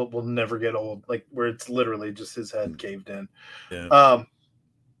meme will never get old. Like where it's literally just his head caved in. Yeah.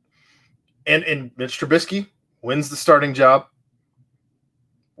 And Mitch Trubisky wins the starting job.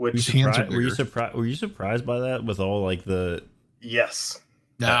 Were you surprised by that with all like the? Yes.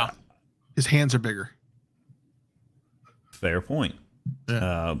 No. His hands are bigger. Fair point.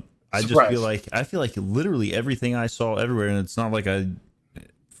 Yeah. I feel like literally everything I saw everywhere, and it's not like I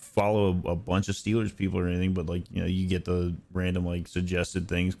follow a bunch of Steelers people or anything, but like, you get the random like suggested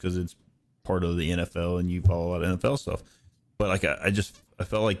things because it's part of the NFL and you follow a lot of NFL stuff. But like I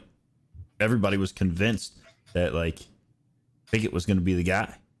felt like everybody was convinced that like Pickett was going to be the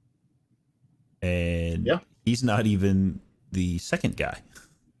guy, and he's not even the second guy.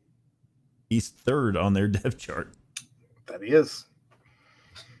 He's third on their depth chart. That he is.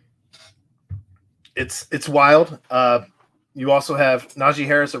 It's wild. You also have Najee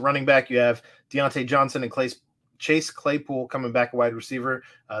Harris at running back. You have Deontay Johnson and Chase Claypool coming back a wide receiver.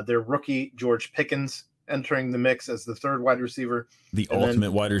 Their rookie George Pickens entering the mix as the third wide receiver. The And then-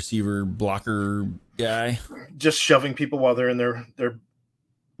 ultimate wide receiver blocker guy. Just shoving people while they're in their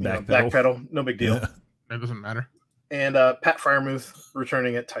back pedal. No big deal. Yeah. That doesn't matter. And Pat Freiermuth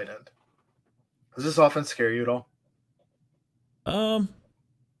returning at tight end. Does this offense scare you at all?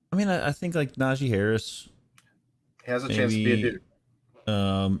 I mean, I think like Najee Harris. He has a chance to be a dude.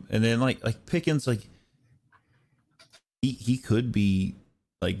 And then like Pickens, like he could be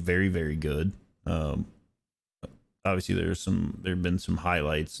like very, very good. Obviously there have been some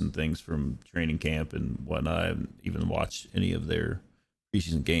highlights and things from training camp and whatnot. I haven't even watched any of their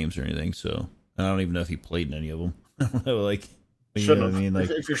preseason games or anything, so I don't even know if he played in any of them. Like, you know what I mean? Like,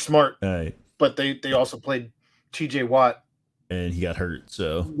 if you're smart. right. But they also played TJ Watt And he got hurt,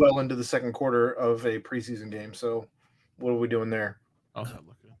 so well into the second quarter of a preseason game. So what are we doing there? I'll have a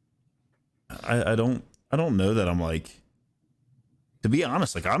look at it. I don't know that I'm like, to be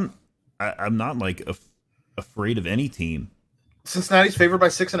honest, like I'm not like afraid of any team Cincinnati's favored by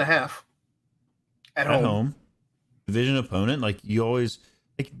 6.5 at home. Division opponent, like you always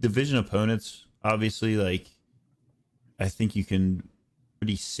like division opponents. Obviously, like I think you can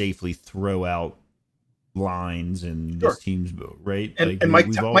pretty safely throw out lines and Sure. this team's right. And, like, and we've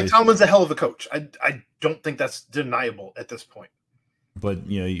Mike always- Tomlin's a hell of a coach. I don't think that's deniable at this point. But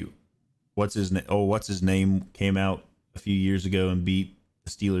you know, what's his name? Oh, what's his name came out a few years ago and beat the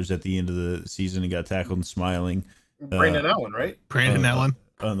Steelers at the end of the season and got tackled and smiling. Brandon Allen, right? Brandon Allen.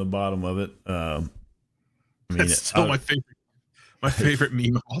 On the bottom of it. I mean, That's still my favorite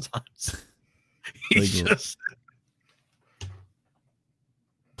meme of all times. He's Like, just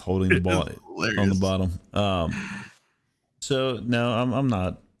holding the ball hilarious. on the bottom. So no, I'm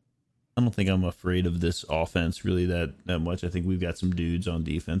not. I don't think I'm afraid of this offense really that much. I think we've got some dudes on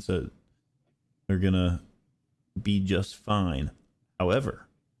defense that are gonna be just fine. However,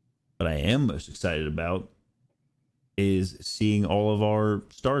 what I am most excited about is seeing all of our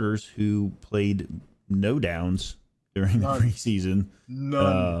starters who played no downs during the None. preseason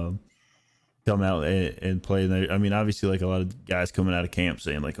None. come out and play. I mean, obviously, like a lot of guys coming out of camp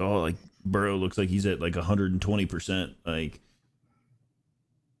saying like, "Oh, like Burrow looks like he's at like 120%." Like,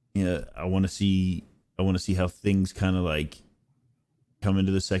 yeah, I want to see how things kind of like come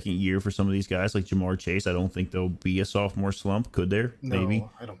into the second year for some of these guys, like Jamar Chase. I don't think there'll be a sophomore slump. Could there? No, Maybe.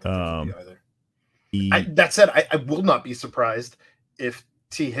 I don't think there could be either. He, That said, I will not be surprised if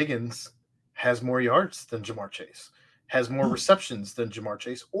T. Higgins has more yards than Jamar Chase, has more receptions than Jamar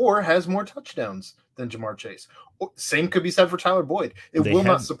Chase, or has more touchdowns than Jamar Chase. Same could be said for Tyler Boyd. It They will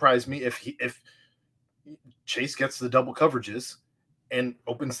not have- surprise me if Chase gets the double coverages and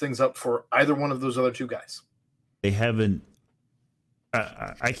opens things up for either one of those other two guys. they haven't.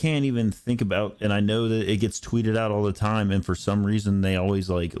 I can't even think about, and I know that it gets tweeted out all the time, and for some reason they always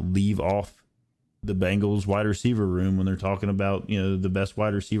like leave off the Bengals wide receiver room when they're talking about, you know, the best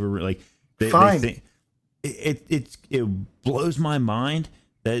wide receiver. Like they think it blows my mind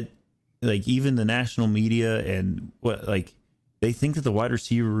that like even the national media and what like they think that the wide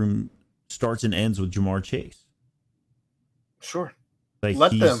receiver room starts and ends with Jamar Chase. Sure. Like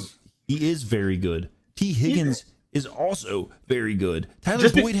Let them. He is very good. T. Higgins is also very good. Tyler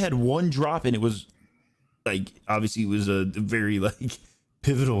Just be- Boyd had one drop, and it was like obviously it was a very like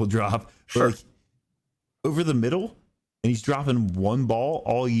pivotal drop. But, Sure. like, over the middle, and he's dropping one ball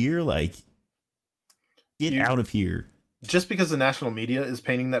all year. Like, get out of here. Just because the national media is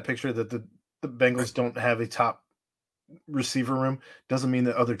painting that picture that the Bengals don't have a top receiver room doesn't mean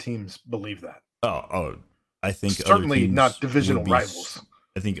that other teams believe that. Oh, I think other Certainly teams not divisional would be rivals.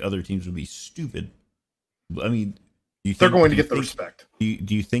 I think other teams would be stupid. I mean, They're going to get the respect. Do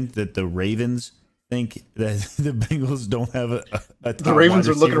you think that the Ravens think that the Bengals don't have a The top Ravens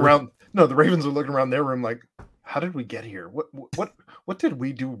wide are looking receiver? around. No, the Ravens are looking around their room like, how did we get here? What did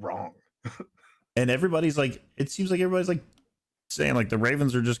we do wrong? And everybody's like, it seems like everybody's like saying like the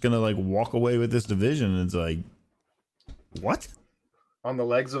Ravens are just gonna like walk away with this division. And it's like, what? On the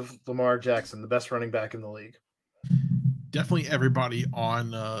legs of Lamar Jackson, the best running back in the league. Definitely everybody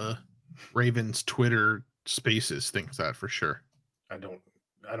on Ravens Twitter Spaces thinks that for sure. I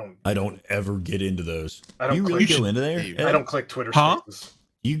don't ever get into those. I don't You really click- go into there? I don't click Twitter Huh? Spaces.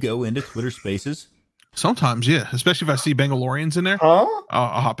 You go into Twitter Spaces? Sometimes, yeah. Especially if I see Bengalorians in there, Huh?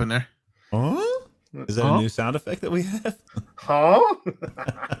 I'll hop in there. Huh? Is that Huh? a new sound effect that we have? Huh?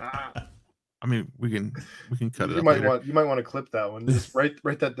 I mean, we can cut it you up might later. want to clip that one. Just write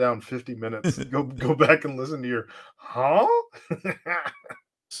that down. 50 minutes. Go back and listen to your huh?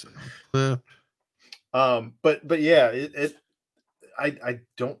 Clip But yeah, I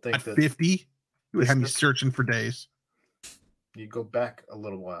don't think at that 50, you would have me Listeners. searching for days. You go back a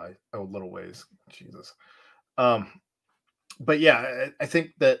little ways. Jesus. But yeah, I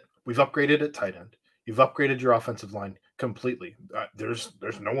think that we've upgraded at tight end. You've upgraded your offensive line completely. There's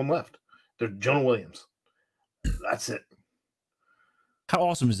no one left. There's Jonah Williams. That's it. How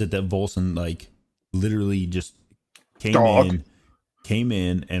awesome is it that Volson like literally just came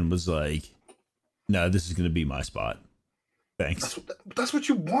in and was like, "No, this is going to be my spot. Thanks." That's what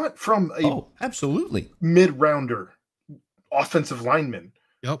you want from a absolutely mid-rounder offensive lineman.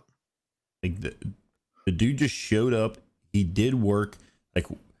 Yep. Like the dude just showed up. He did work. Like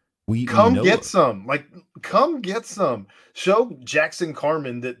come get some. Show Jackson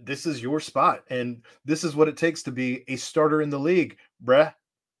Carman that this is your spot and this is what it takes to be a starter in the league, bruh.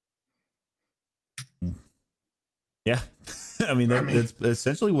 Yeah. I mean, that's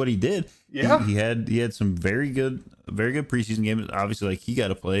essentially what he did. Yeah. He had some very good preseason games. Obviously, like he got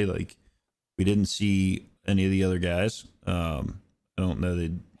to play. Like we didn't see any of the other guys. I don't know.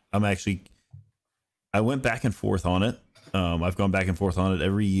 I went back and forth on it. I've gone back and forth on it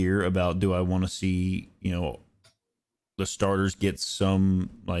every year about do I want to see, the starters get some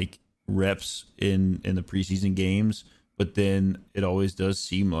like reps in the preseason games, but then it always does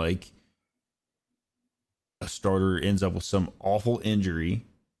seem like a starter ends up with some awful injury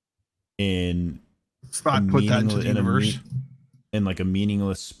in spot put that into the universe in like a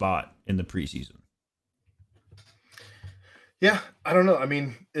meaningless spot in the preseason. Yeah, I don't know. I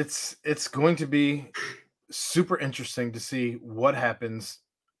mean, it's going to be super interesting to see what happens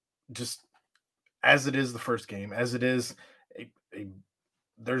just as it is the first game, as it is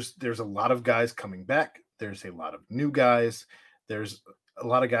there's a lot of guys coming back. There's a lot of new guys. There's a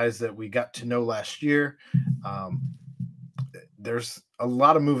lot of guys that we got to know last year. There's a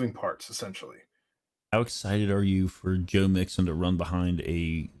lot of moving parts, essentially. How excited are you for Joe Mixon to run behind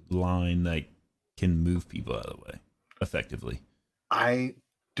a line that can move people out of the way effectively? I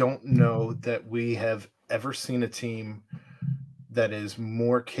don't know that we have ever seen a team that is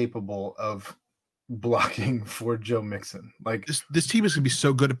more capable of blocking for Joe Mixon. Like this team is going to be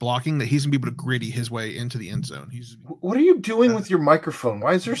so good at blocking that he's going to be able to gritty his way into the end zone. What are you doing with your microphone?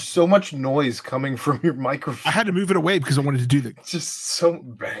 Why is there so much noise coming from your microphone? I had to move it away because I wanted to do the just so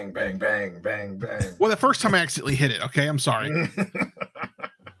bang, bang, bang, bang, bang. Well, the first time I accidentally hit it. Okay, I'm sorry.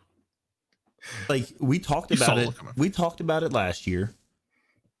 Like we talked about it. We talked about it last year.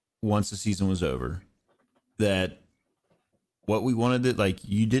 Once the season was over, that what we wanted to like,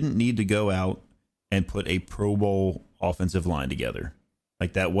 you didn't need to go out and put a Pro Bowl offensive line together.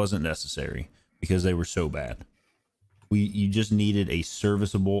 Like that wasn't necessary because they were so bad. You just needed a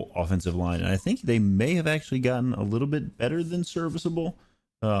serviceable offensive line, and I think they may have actually gotten a little bit better than serviceable.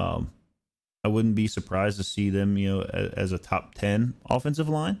 I wouldn't be surprised to see them, as a top 10 offensive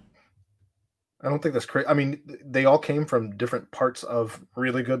line. I don't think that's crazy. I mean, they all came from different parts of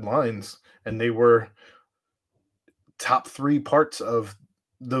really good lines, and they were top 3 parts of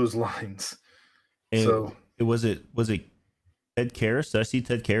those lines. And so was it Ted Karras? Did I see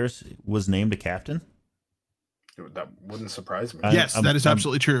Ted Karras was named a captain? That wouldn't surprise me. Yes, that is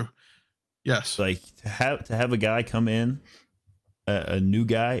absolutely true. Yes, like to have a guy come in, a new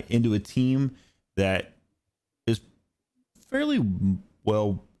guy into a team that is fairly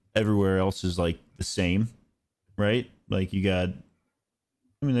well. Everywhere else is like the same, right? Like you got,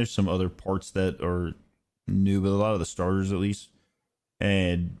 there's some other parts that are new, but a lot of the starters at least,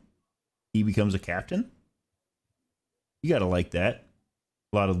 and he becomes a captain. You got to like that.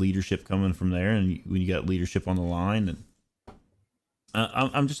 A lot of leadership coming from there, and when you got leadership on the line, and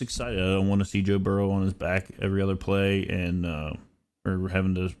I'm just excited. I don't want to see Joe Burrow on his back every other play, and or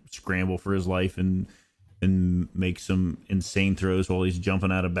having to scramble for his life and make some insane throws while he's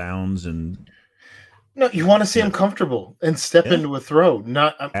jumping out of bounds. And no, you want to see him comfortable and step into a throw.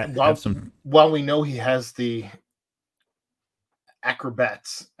 Not while we know he has the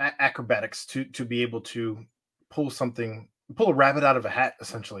acrobatics to be able to pull a rabbit out of a hat,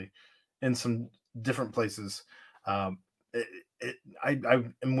 essentially, in some different places. I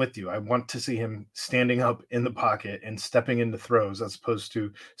am with you. I want to see him standing up in the pocket and stepping into throws as opposed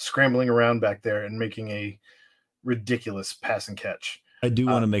to scrambling around back there and making a ridiculous pass and catch. I do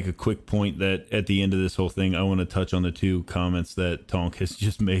want to make a quick point that at the end of this whole thing, I want to touch on the 2 comments that Tonk has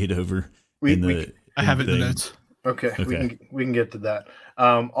just made over. I have it in the notes. Okay. We can get to that.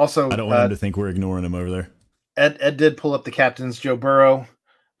 Also, I don't want him to think we're ignoring him over there. Ed did pull up the captains. Joe Burrow.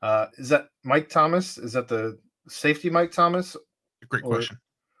 Is that Mike Thomas? Is that the safety Mike Thomas? Great question.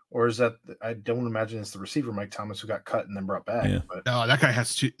 Or is that, I don't imagine it's the receiver Mike Thomas who got cut and then brought back. Yeah. But no, that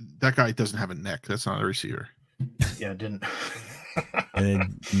guy doesn't have a neck. That's not a receiver. Yeah, it didn't.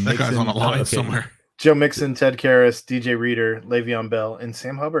 And that guy's on a line somewhere. Joe Mixon, Ted Karras, DJ Reader, Le'Veon Bell, and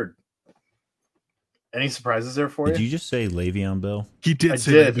Sam Hubbard. Any surprises there for you? Did you just say Le'Veon Bell? He did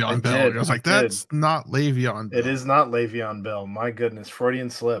say Le'Veon Bell. I was like, that's not Le'Veon Bell. It is not Le'Veon Bell. My goodness,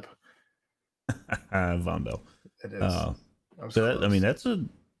 Freudian slip. Von Bell. It is. So that's a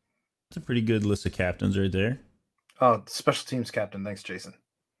pretty good list of captains right there. Oh, special teams captain. Thanks, Jason.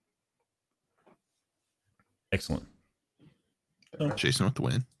 Excellent. Jason with the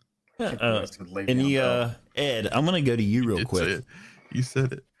win. Ed, I'm gonna go to you real quick. You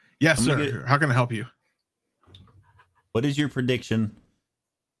said it. Yes, sir. How can I help you? What is your prediction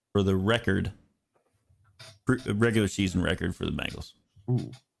for the regular season record for the Bengals?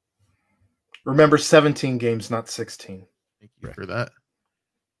 Ooh. Remember, 17 games, not 16. Thank you for that.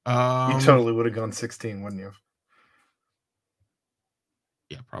 You totally would have gone 16, wouldn't you?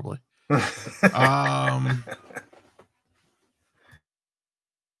 Yeah, probably.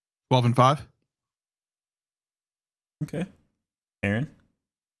 12-5. Okay. Aaron?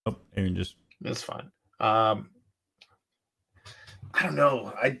 Oh, Aaron just... That's fine. I don't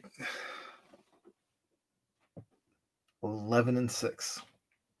know. 11-6.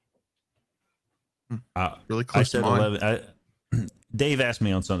 Really close. I said 11. Dave asked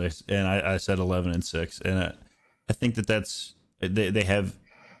me on Sundays, and I said 11-6, and I think that's they have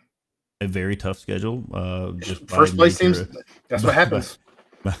a very tough schedule. Just first place teams. That's what happens.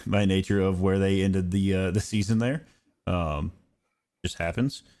 By nature of where they ended the season there, just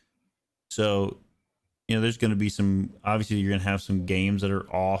happens. So, there's going to be some. Obviously, you're going to have some games that are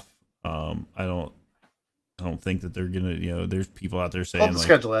off. I don't think that they're going to. There's people out there saying the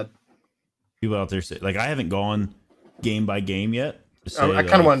schedule, Ed. People out there say I haven't gone game by game yet. I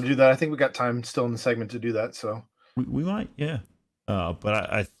kind of wanted to do that. I think we got time still in the segment to do that. So we might, yeah.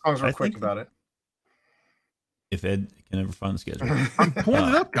 But as long as we're quick about it. If Ed can ever find the schedule, I'm pulling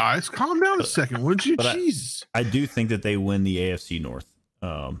it up, guys. Calm down a second, would you? Jesus. I do think that they win the AFC North.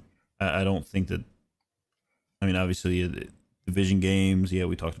 I don't think that. I mean, obviously, division games. Yeah,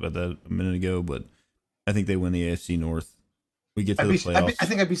 we talked about that a minute ago, but I think they win the AFC North. We get to the playoffs. I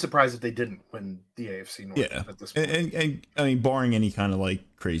think I'd be surprised if they didn't win the AFC North. Yeah, at this point. and I mean, barring any kind of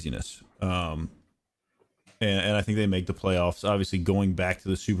craziness. And I think they make the playoffs. Obviously, going back to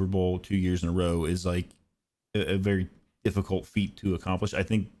the Super Bowl 2 years in a row is a very difficult feat to accomplish. I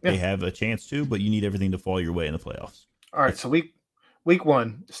think they have a chance to, but you need everything to fall your way in the playoffs. All right, so week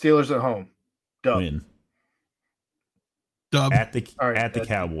 1, Steelers at home, dub. Win. Dub. At the Ed,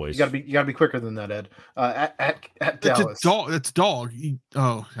 Cowboys. You gotta be quicker than that, Ed. At Dallas. That's dog.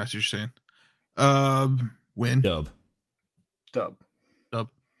 Oh, that's what you're saying. Win. Dub.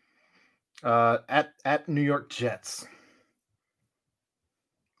 At New York Jets.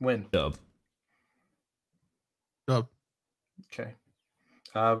 Win. Dub. Okay.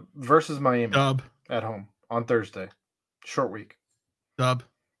 Versus Miami. Dub. At home on Thursday. Short week. Dub.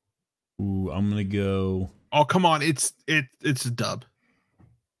 Ooh, I'm gonna go. Oh, come on! It's a dub.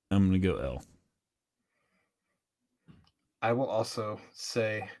 I'm gonna go L. I will also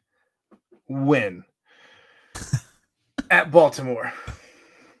say win. At Baltimore.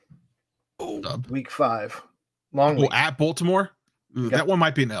 Dub. Week 5. Long week. At Baltimore? Ooh, that one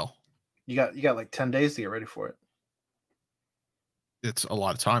might be an L. You got like 10 days to get ready for it. It's a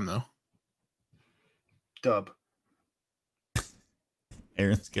lot of time though. Dub.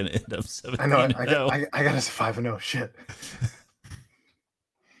 Aaron's gonna end up 17. I know. I got us 5-0. Shit.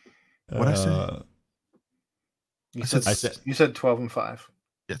 What I say? You said 12-5.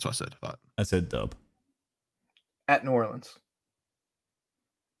 That's what I said. I said dub. At New Orleans.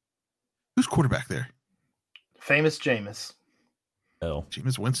 Who's quarterback there? Famous Jameis. L.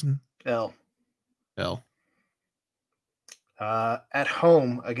 Jameis Winston. L. At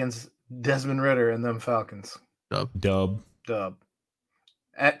home against Desmond Ridder and them Falcons. Dub.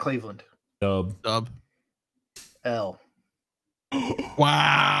 At Cleveland. Dub. L.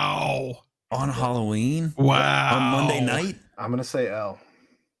 Wow. On Halloween? Wow. On Monday night? I'm going to say L.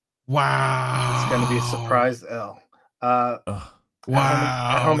 Wow. It's going to be a surprise L. Wow.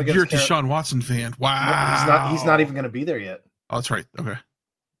 At home You're a Deshaun Watson fan. Wow. He's not even going to be there yet. Oh, that's right. Okay.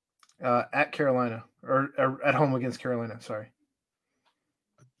 At Carolina. Or at home against Carolina. Sorry.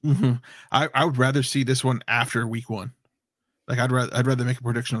 Mm-hmm. I would rather see this one after week 1. I'd rather make a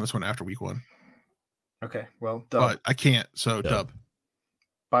prediction on this one after week 1. Okay, well, dub. But I can't, so dub.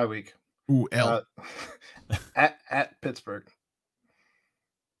 Bye week. Ooh, L. At Pittsburgh.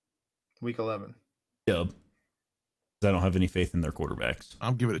 Week 11. Dub. I don't have any faith in their quarterbacks.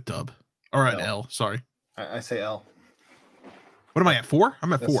 I'll give it a dub. All right, L. Sorry. I say L. What am I at? 4?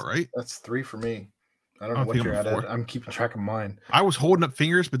 I'm at 4, right? That's 3 for me. I don't I know don't what think you're I'm at. a 4. I'm keeping track of mine. I was holding up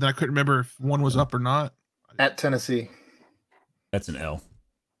fingers, but then I couldn't remember if one was up or not. At Tennessee, That's an L.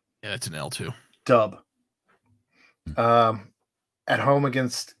 Yeah, it's an L too. dub. At home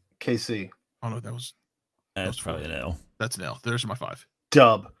against KC, Oh no, that was That's probably an L. that's an L. There's my 5.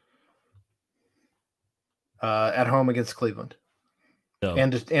 dub. At home against Cleveland, Dub.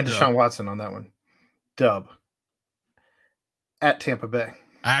 and Deshaun Watson on that one, dub. At Tampa Bay,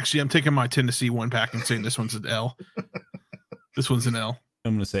 Actually, I'm taking my Tennessee one back and saying this one's an L. This one's an L.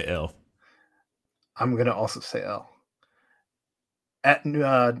 I'm gonna say L. I'm gonna also say L. At New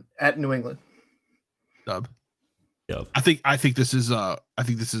England, Dub. Dub. I think this is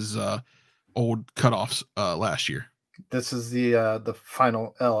old cutoffs last year. this is the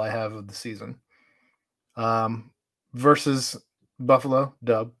final L I have of the season. Versus Buffalo,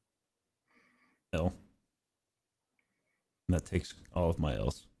 dub. L. And that takes all of my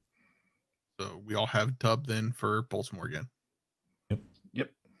L's. So we all have dub then for Baltimore again.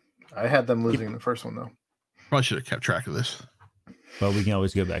 Yep. I had them losing in the first one though. Probably should have kept track of this. Well, we can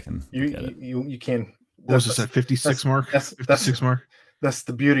always go back and look at it. You can. What was this at 56 mark? that's- 56 mark. That's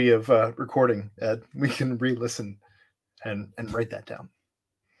the beauty of recording, Ed. We can re-listen and write that down.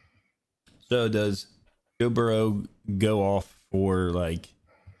 So does Joe Burrow go off for like,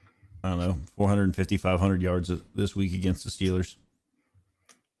 I don't know, 450, 500 yards this week against the Steelers?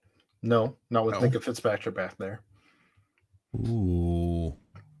 No, not with No. Minka Fitzpatrick back there. Ooh.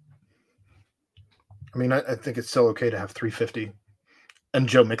 I mean, I think it's still okay to have 350. And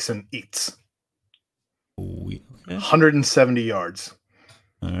Joe Mixon eats Okay. 170 yards.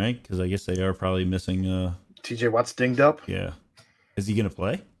 All right, because I guess they are probably missing. TJ Watt's dinged up. Yeah, is he gonna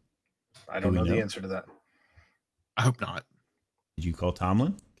play? I don't Do know we the know? answer to that. I hope not. Did you call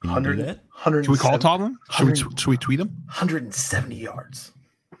Tomlin? Can you 100, do that? 100 Should we call Tomlin? Should we tweet him? 170 yards.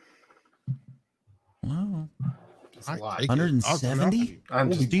 Wow, That's a lot. 170.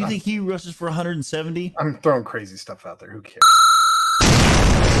 I'm just, Do you think he rushes for 170? I'm throwing crazy stuff out there. Who cares?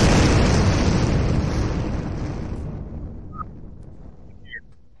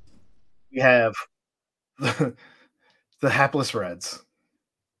 We have the hapless Reds,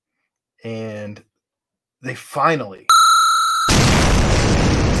 and they finally.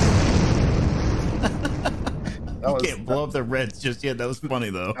 You can't blow up the Reds just yet. That was funny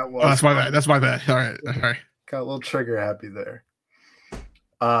though. That Oh, was that's my bad. That's my bad. All right. All right. got a little trigger happy there.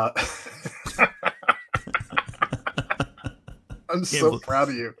 I'm so proud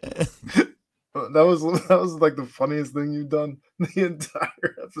of you. That was like the funniest thing you've done the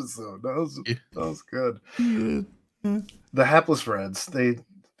entire episode. That was good. The hapless Reds,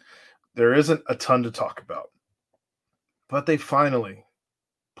 there isn't a ton to talk about, but they finally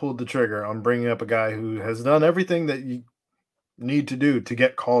pulled the trigger on bringing up a guy who has done everything that you need to do to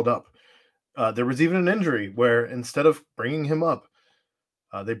get called up. There was even an injury where instead of bringing him up,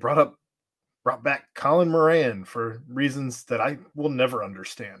 they brought back Colin Moran for reasons that I will never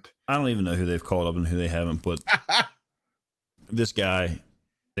understand. I don't even know who they've called up and who they haven't. But this guy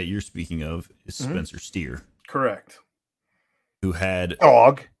that you're speaking of is Spencer Steer, Correct. who had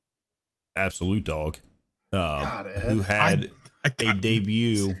Dog. absolute dog, God, Ed. who had a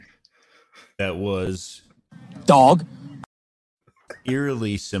debut that was Dog.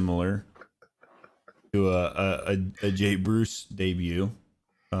 eerily similar to a Jay Bruce debut.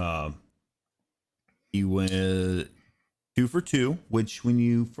 He went 2 for 2, which when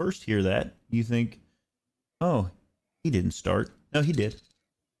you first hear that, you think, oh, he didn't start. No, he did.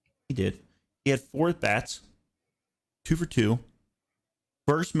 He had 4 at-bats, 2 for 2.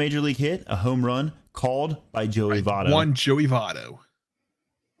 First major league hit, a home run called by Joey Votto. One Joey Votto.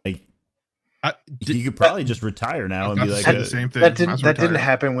 Like, he could probably just retire now and be like, the same thing. That didn't Might as well retire.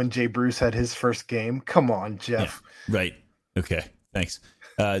 happen when Jay Bruce had his first game. Come on, Jeff. right. Okay. Thanks.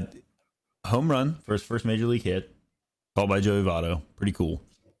 Home run for his first major league hit, called by Joey Votto. Pretty cool.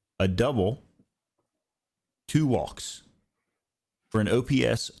 A double, 2 walks for an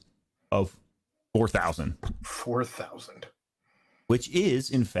OPS of 4,000. 4,000. Which is,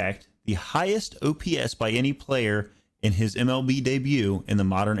 in fact, the highest OPS by any player in his MLB debut in the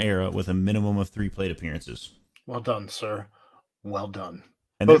modern era with a minimum of 3 plate appearances. Well done, sir. Well done.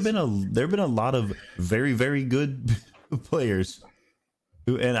 And there've been a lot of very, very good players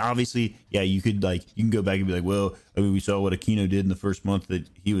who, and obviously, yeah, you can go back and be like, well, I mean, we saw what Aquino did in the first month that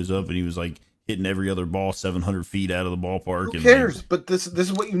he was up and he was like hitting every other ball 700 feet out of the ballpark. Who and cares? like, But this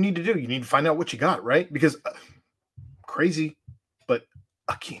is what you need to do. You need to find out what you got, right? Because crazy, but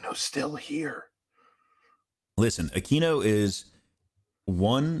Aquino's still here. listen, Aquino is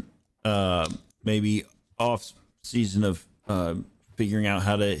one maybe off season of figuring out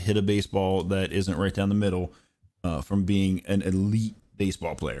how to hit a baseball that isn't right down the middle from being an elite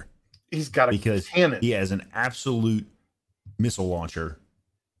baseball player. He's got a because cannon. He has an absolute missile launcher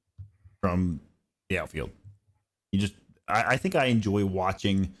from the outfield. I think I enjoy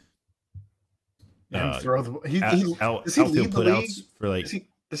watching him throw the. Does he lead the league for like?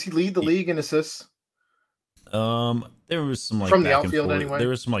 Does he lead the league in assists? There was some like from the outfield anyway. There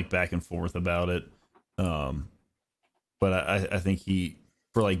was some like back and forth about it. But I think he,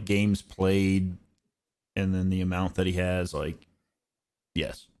 for like games played, and then the amount that he has, like,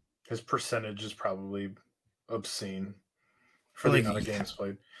 yes, his percentage is probably obscene for the amount of games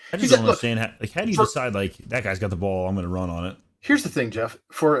played. I just don't understand how do you decide like that guy's got the ball, I'm going to run on it. Here's the thing, Jeff.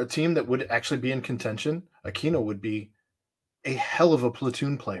 For a team that would actually be in contention, Aquino would be a hell of a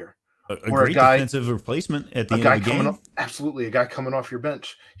platoon player. A great defensive replacement at the end of the game. Absolutely, a guy coming off your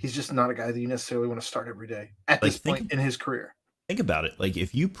bench. He's just not a guy that you necessarily want to start every day at this point in his career. Think about it. Like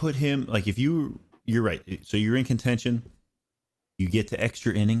if you put him, like if you're right. So you're in contention. You get to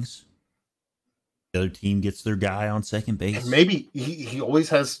extra innings. The other team gets their guy on second base. And maybe he always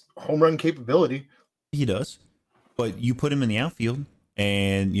has home run capability. He does. But you put him in the outfield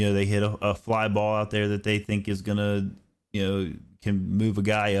and, they hit a fly ball out there that they think is going to, can move a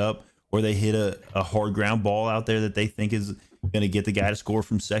guy up, or they hit a hard ground ball out there that they think is going to get the guy to score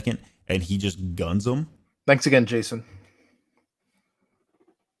from second, and he just guns them. Thanks again, Jason.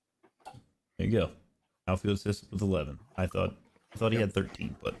 There you go. Outfield assist with 11. I thought he had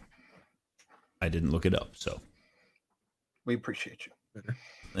 13, but I didn't look it up, so. We appreciate you.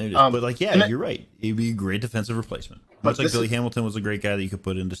 But you're right. He'd be a great defensive replacement. Much like Billy Hamilton was a great guy that you could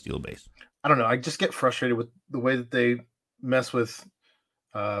put in to steal a base. I don't know. I just get frustrated with the way that they mess with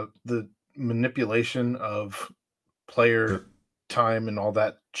the manipulation of player time and all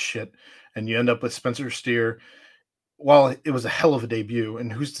that shit. And you end up with Spencer Steer. While it was a hell of a debut,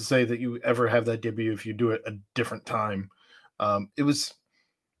 and who's to say that you ever have that debut if you do it a different time? It was,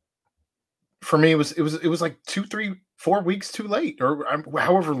 for me, it was like 2, 3, 4 weeks too late, or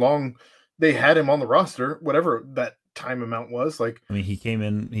however long they had him on the roster, whatever that time amount was. Like, I mean, he came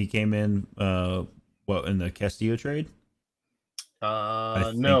in in the Castillo trade?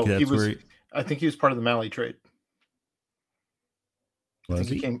 No, I think he was part of the Malley trade. I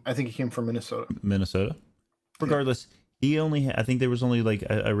think he came from Minnesota. Regardless, I think there was only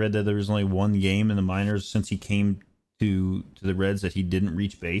I read that there was only one game in the minors since he came to the Reds that he didn't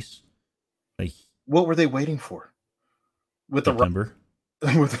reach base. Like, what were they waiting for? With September.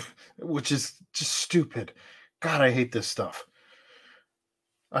 Which is just stupid. God, I hate this stuff.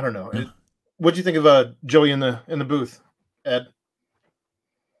 I don't know. What do you think of Joey in the booth, Ed?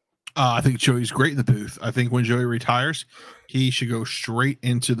 I think Joey's great in the booth. I think when Joey retires, he should go straight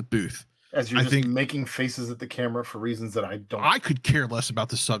into the booth. As you're making faces at the camera for reasons that I don't. I could care less about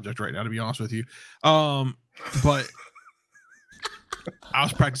the subject right now, to be honest with you. But I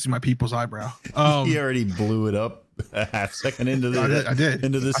was practicing my people's eyebrow. He already blew it up a half second into the. I did.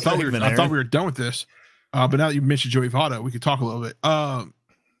 Into this. I thought we were done with this. But now that you mentioned Joey Votto, we could talk a little bit.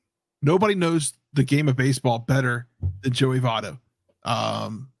 Nobody knows the game of baseball better than Joey Votto.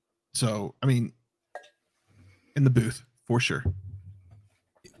 So I mean, in the booth for sure.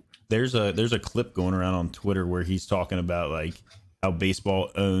 There's a clip going around on Twitter where he's talking about like how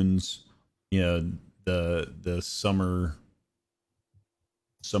baseball owns, the summer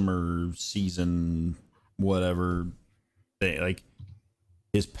season, whatever thing, like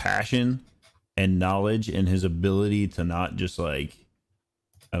his passion and knowledge and his ability to not just Barry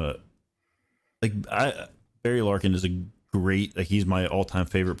Larkin is a great, he's my all-time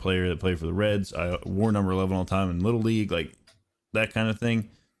favorite player that played for the Reds. I wore number 11 all the time in Little League, like that kind of thing.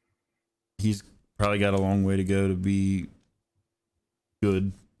 He's probably got a long way to go to be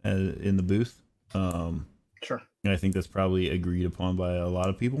good in the booth. Sure. And I think that's probably agreed upon by a lot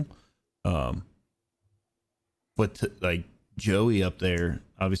of people. But Joey up there,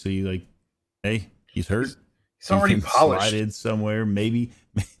 obviously, hey, he's hurt. He's already polished. Slided somewhere. Maybe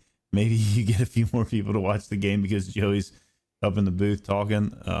you get a few more people to watch the game because Joey's up in the booth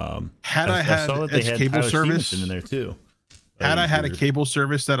talking. Had I had cable service in there too. Had I had a cable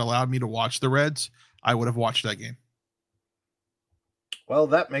service that allowed me to watch the Reds, I would have watched that game. Well,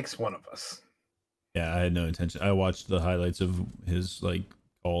 that makes one of us. Yeah, I had no intention. I watched the highlights of his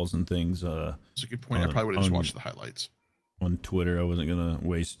calls and things. That's a good point. I probably would have just watched the highlights on Twitter. I wasn't gonna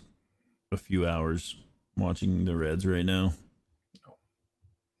waste a few hours watching the Reds right now.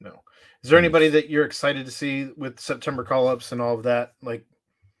 No. Is there anybody that you're excited to see with September call-ups and all of that?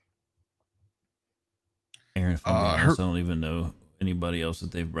 Aaron, I don't even know anybody else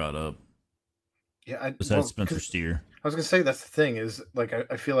that they've brought up. Yeah, besides Spencer Steer. I was gonna say that's the thing is like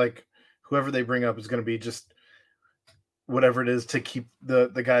I feel like whoever they bring up is gonna be just whatever it is to keep the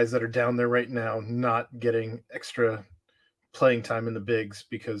guys that are down there right now not getting extra playing time in the bigs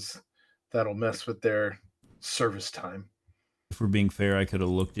because that'll mess with their service time. If we're being fair, I could have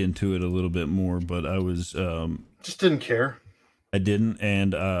looked into it a little bit more, but I was just didn't care. I didn't,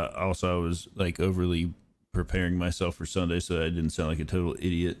 and also I was like overly preparing myself for Sunday so that I didn't sound like a total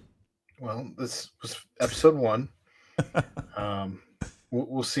idiot. Well, this was episode 1.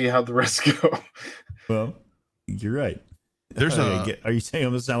 We'll see how the rest go. Well, you're right. There's Are you saying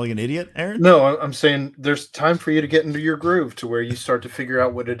I'm gonna sound like an idiot, Aaron? No, I'm saying there's time for you to get into your groove to where you start to figure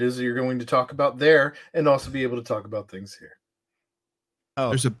out what it is that you're going to talk about there, and also be able to talk about things here.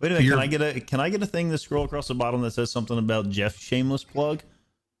 Oh, wait a minute. Can I get a thing to scroll across the bottom that says something about Jeff shameless plug?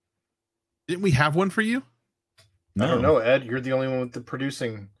 Didn't we have one for you? No. I don't know, Ed. You're the only one with the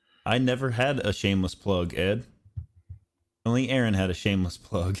producing. I never had a shameless plug, Ed. Only Aaron had a shameless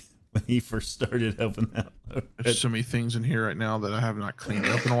plug when he first started helping out. There's so many things in here right now that I have not cleaned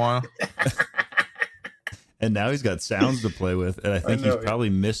up in a while. And now he's got sounds to play with, and I think he's probably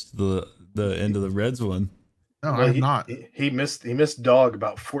missed the end of the Reds one. No, I have not. He missed dog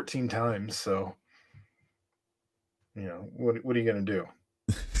about 14 times. So, what are you gonna do?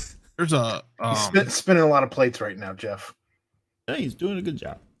 There's a he's spinning a lot of plates right now, Jeff. Yeah, he's doing a good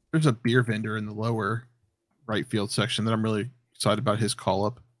job. There's a beer vendor in the lower right field section that I'm really excited about his call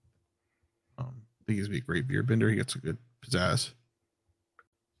up. I think he's gonna be a great beer vendor. He gets a good pizzazz.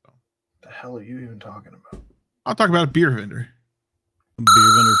 So. The hell are you even talking about? I'll talk about a beer vendor. A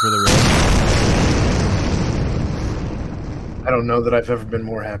beer vendor for the Reds. I don't know that I've ever been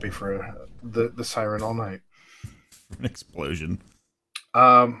more happy for the siren all night. An explosion.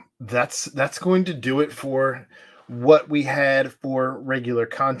 That's going to do it for what we had for regular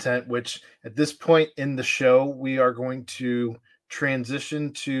content, which at this point in the show, we are going to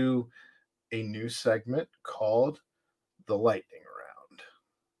transition to a new segment called the Lightning Round.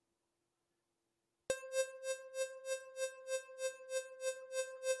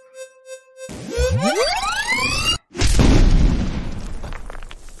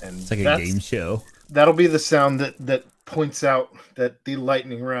 And it's like a game show. That'll be the sound that points out that the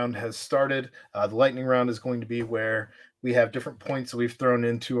lightning round has started. The lightning round is going to be where we have different points that we've thrown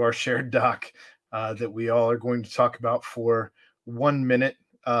into our shared doc that we all are going to talk about for 1 minute.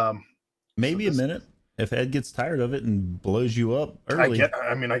 Maybe a minute if Ed gets tired of it and blows you up early.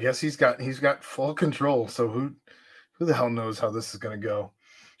 I guess he's got full control. So who the hell knows how this is going to go?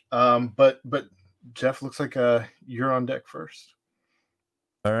 But Jeff, looks like you're on deck first.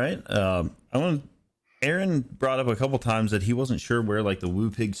 All right. Aaron brought up a couple times that he wasn't sure where like the Woo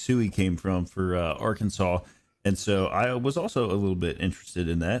Pig Suey came from for Arkansas. And so I was also a little bit interested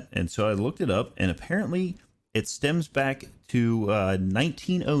in that. And so I looked it up, and apparently it stems back to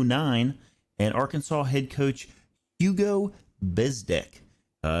 1909 and Arkansas head coach Hugo Bezdek.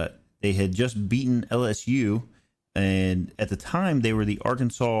 They had just beaten LSU, and at the time they were the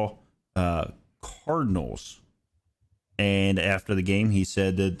Arkansas Cardinals. And after the game, he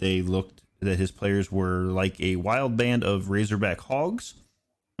said that that his players were like a wild band of Razorback hogs.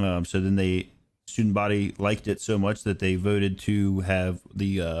 So then the student body liked it so much that they voted to have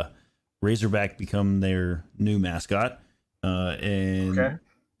the Razorback become their new mascot. And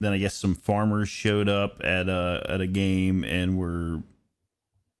then I guess some farmers showed up at a game and were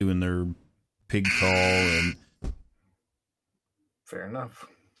doing their pig call, and fair enough.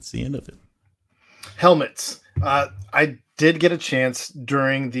 That's the end of it. Helmets. I did get a chance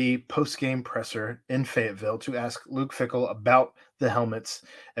during the post-game presser in Fayetteville to ask Luke Fickell about the helmets,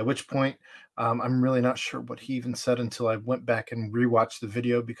 at which point I'm really not sure what he even said until I went back and rewatched the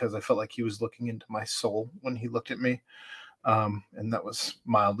video, because I felt like he was looking into my soul when he looked at me. And that was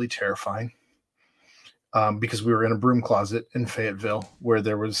mildly terrifying because we were in a broom closet in Fayetteville where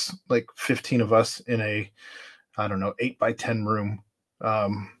there was like 15 of us in a, 8x10 room.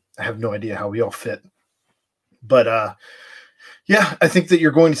 I have no idea how we all fit. But yeah, I think that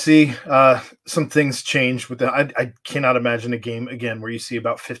you're going to see some things change with that. I cannot imagine a game again where you see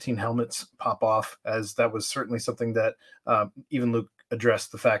about 15 helmets pop off, as that was certainly something that even Luke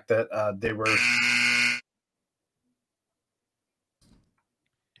addressed, the fact that they were.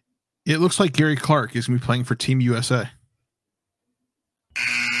 It looks like Gary Clark is going to be playing for Team USA.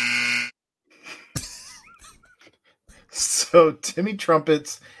 So Timmy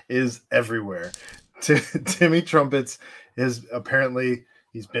Trumpets is everywhere. Timmy Trumpets is apparently,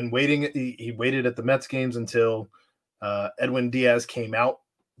 he's been waiting. He waited at the Mets games until Edwin Diaz came out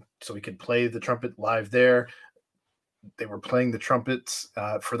so he could play the trumpet live there. they were playing the trumpets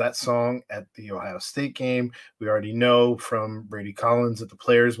for that song at the Ohio State game. We already know from Brady Collins that the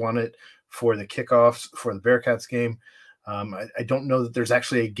players want it for the kickoffs for the Bearcats game. I don't know that there's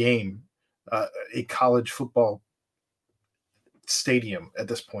actually a game, a college football stadium at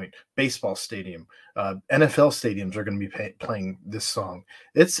this point, baseball stadium, NFL stadiums are going to be playing this song.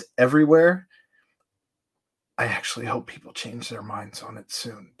 It's everywhere. I actually hope people change their minds on it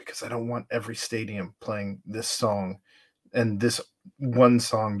soon, because I don't want every stadium playing this song and this one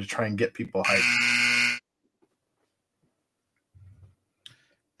song to try and get people hyped.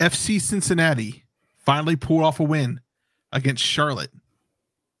 FC Cincinnati finally pulled off a win against Charlotte.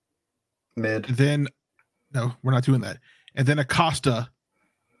 Mid. Then, no, we're not doing that. And then Acosta,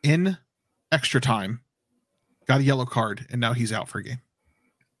 in extra time, got a yellow card, and now he's out for a game.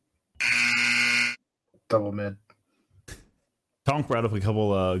 Double mid. Tonk brought up a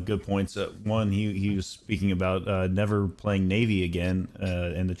couple good points. One, he was speaking about never playing Navy again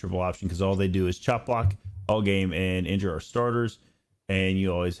in the triple option, because all they do is chop block all game and injure our starters, and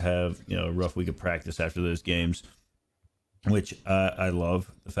you always have a rough week of practice after those games, which I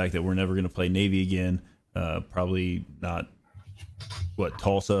love. The fact that we're never going to play Navy again. Probably not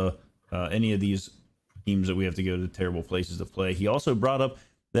Tulsa, any of these teams that we have to go to terrible places to play. He also brought up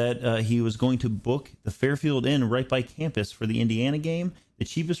that he was going to book the Fairfield Inn right by campus for the Indiana game. The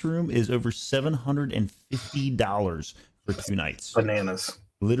cheapest room is over $750 for 2 nights. Bananas.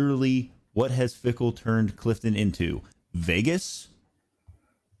 Literally, what has Fickle turned Clifton into? Vegas?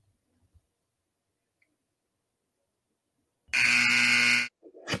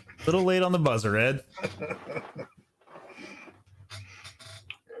 Little late on the buzzer, Ed.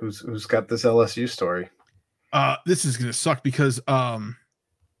 Who's got this LSU story? This is gonna suck because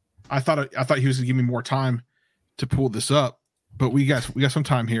I thought he was gonna give me more time to pull this up, but we got some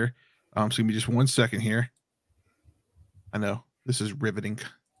time here. So give me just 1 second here. I know this is riveting.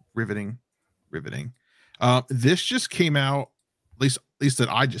 This just came out, at least that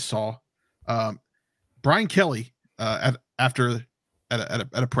I just saw. Brian Kelly at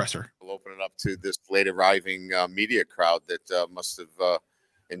a presser. We'll open it up to this late arriving media crowd that must have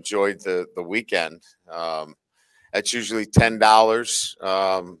enjoyed the weekend. That's usually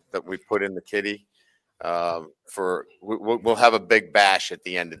 $10 that we put in the kitty. We'll have a big bash at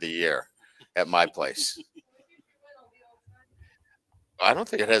the end of the year at my place. I don't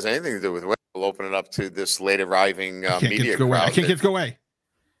think it has anything to do with. We'll open it up to this late arriving media crowd. I can't get to go away.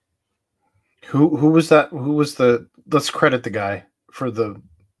 Who was that? Who was the? Let's credit the guy for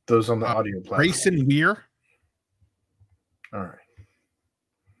those on the audio platform. Grayson Weir. All right.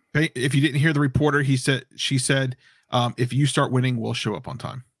 Okay, if you didn't hear the reporter, she said, if you start winning, we'll show up on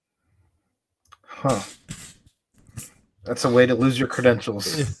time. Huh. That's a way to lose your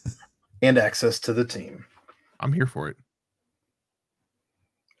credentials and access to the team. I'm here for it.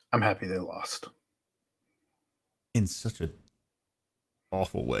 I'm happy they lost. In such a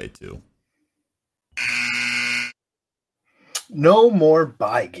awful way, too. No more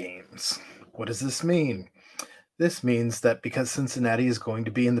bye games. What does this mean? This means that because Cincinnati is going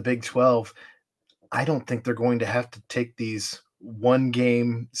to be in the Big 12, I don't think they're going to have to take these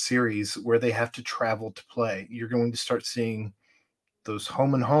one-game series where they have to travel to play. You're going to start seeing those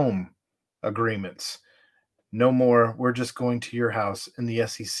home and home agreements. No more, we're just going to your house in the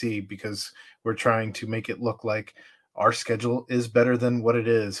SEC because we're trying to make it look like our schedule is better than what it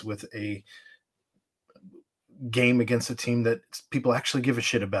is, with a game against a team that people actually give a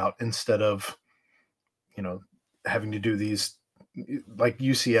shit about, instead of, having to do these like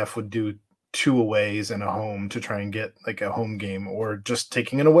UCF would do 2 aways and a home to try and get like a home game, or just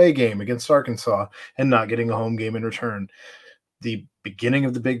taking an away game against Arkansas and not getting a home game in return. The beginning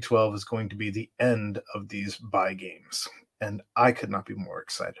of the Big 12 is going to be the end of these bye games, and I could not be more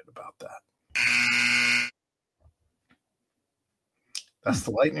excited about that. That's the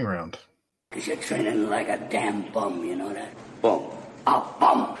lightning round. Because you're training like a damn bum, you know that? Bum. A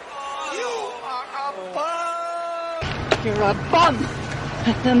bum. You are a bum. You're a bum.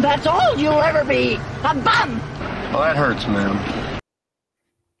 And that's all you'll ever be. A bum. Well, that hurts, man.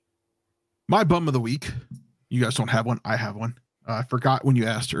 My bum of the week. You guys don't have one. I have one. I forgot when you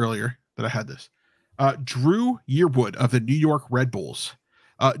asked earlier that I had this. Drew Yearwood of the New York Red Bulls.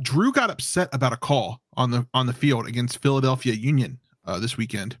 Drew got upset about a call on the field against Philadelphia Union this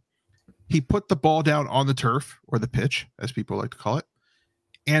weekend. He put the ball down on the turf, or the pitch, as people like to call it,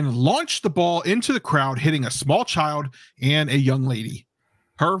 and launched the ball into the crowd, hitting a small child and a young lady.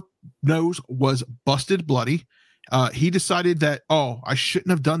 Her nose was busted bloody. He decided that, I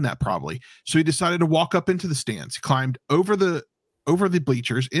shouldn't have done that probably. So he decided to walk up into the stands, climbed over the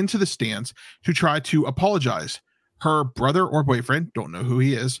bleachers into the stands to try to apologize. her brother or boyfriend, don't know who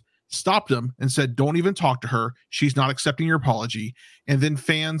he is, stopped him and said, "Don't even talk to her. She's not accepting your apology." And then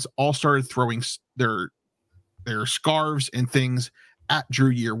fans all started throwing their scarves and things at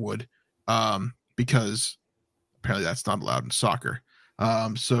Drew Yearwood, because apparently that's not allowed in soccer.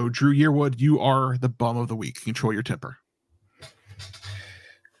 So Drew Yearwood, you are the bum of the week. Control your temper.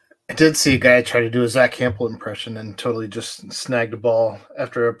 I did see a guy try to do a Zach Campbell impression and totally just snagged a ball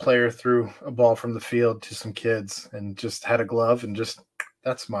after a player threw a ball from the field to some kids and just had a glove and just,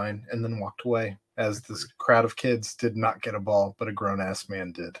 that's mine, and then walked away as this crowd of kids did not get a ball, but a grown-ass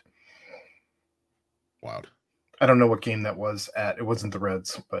man did. Wow. I don't know what game that was at. It wasn't the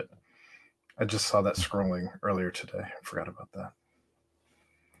Reds, but I just saw that scrolling earlier today. I forgot about that.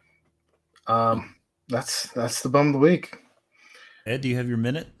 That's the bum of the week. Ed, do you have your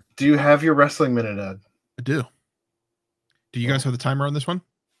minute? Do you have your wrestling minute, Ed? I do. Do you guys have the timer on this one?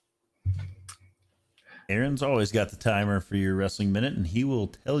 Aaron's always got the timer for your wrestling minute, and he will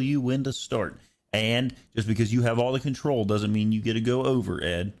tell you when to start. And just because you have all the control doesn't mean you get to go over,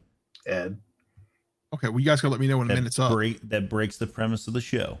 Ed. Okay, well, you guys gotta let me know when a minute's up. That breaks the premise of the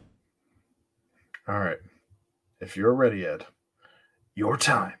show. All right. If you're ready, Ed, your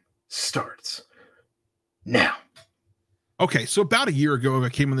time starts now. Okay, so about a year ago, I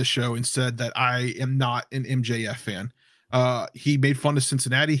came on the show and said that I am not an MJF fan. He made fun of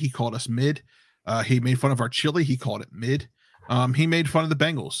Cincinnati. He called us mid. He made fun of our chili. He called it mid. He made fun of the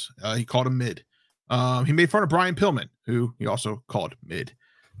Bengals. He called him mid. He made fun of Brian Pillman, who he also called mid.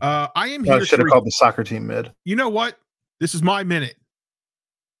 I am here. Should have called the soccer team mid. You know what? This is my minute.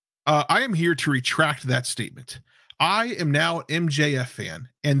 I am here to retract that statement. I am now an MJF fan,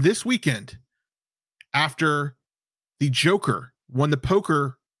 and this weekend, after the Joker won the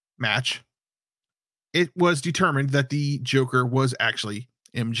poker match, it was determined that the Joker was actually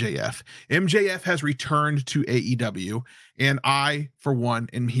MJF. MJF has returned to AEW, and I, for one,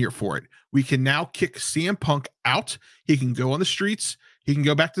 am here for it. We can now kick CM Punk out. He can go on the streets. He can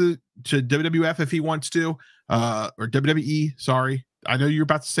go back to WWF if he wants to, or WWE. Sorry. I know you're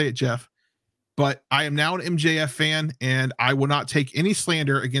about to say it, Jeff, but I am now an MJF fan, and I will not take any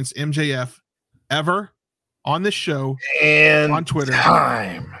slander against MJF ever on this show, and on Twitter,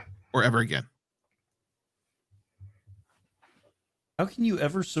 or ever again. How can you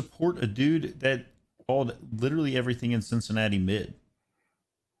ever support a dude that called literally everything in Cincinnati mid?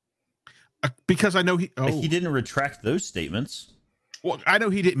 Because I know he didn't retract those statements. Well, I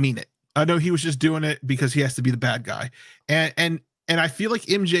know he didn't mean it. I know he was just doing it because he has to be the bad guy. And I feel like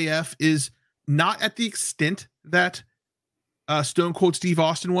MJF is not at the extent that Stone Cold Steve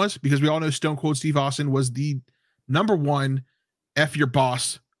Austin was, because we all know Stone Cold Steve Austin was the #1 F your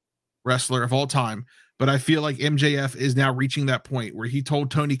boss wrestler of all time. But I feel like MJF is now reaching that point where he told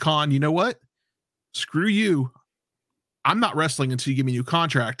Tony Khan, you know what? Screw you. I'm not wrestling until you give me a new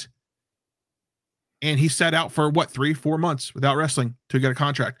contract. And he sat out for 3-4 months without wrestling to get a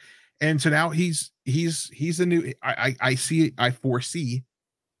contract. And so now he's the new, I foresee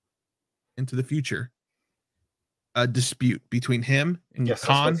into the future a dispute between him and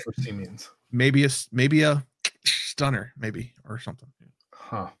Khan. That's what foresee means. Maybe a stunner, maybe, or something.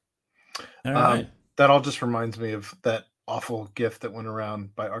 Huh. All right. That all just reminds me of that awful GIF that went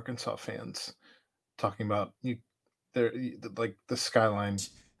around by Arkansas fans talking about like the skyline.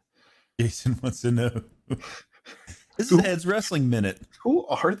 Jason wants to know. This is Ed's wrestling minute. Who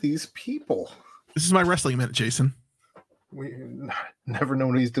are these people? This is my wrestling minute, Jason. We never know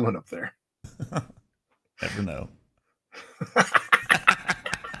what he's doing up there. Never know.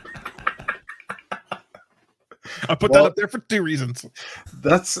 I put that up there for 2 reasons.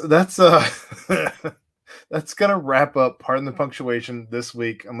 That's that's gonna wrap up Pardon the Punctuation this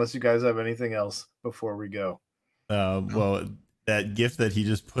week, unless you guys have anything else before we go. Well, that GIF that he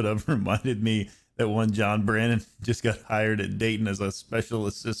just put up reminded me that one John Brandon just got hired at Dayton as a special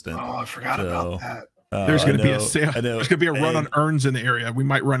assistant. Oh, I forgot about that. There's going to be a sale. There's going to be a run on urns in the area. We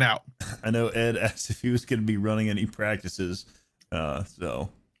might run out. I know Ed asked if he was going to be running any practices. All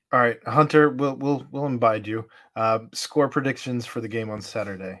right, Hunter, we'll invite you. Score predictions for the game on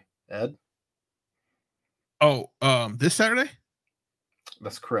Saturday, Ed. Oh, this Saturday?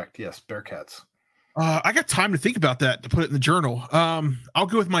 That's correct. Yes, Bearcats. I got time to think about that to put it in the journal. I'll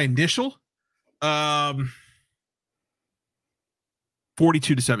go with my initial.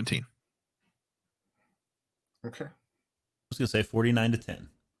 42-17. Okay. I was gonna say 49-10.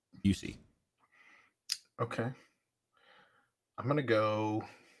 UC. Okay. I'm gonna go.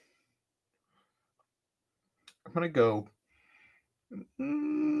 I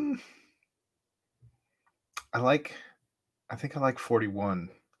think I like 41.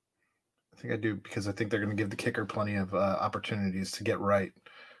 I think I do because I think they're going to give the kicker plenty of opportunities to get right.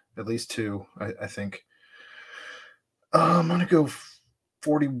 At least 2, I think. I'm going to go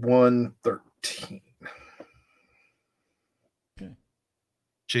 41-13. Okay.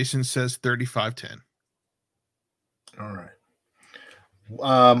 Jason says 35-10. All right.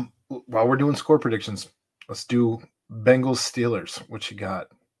 While we're doing score predictions, let's do Bengals Steelers. What you got?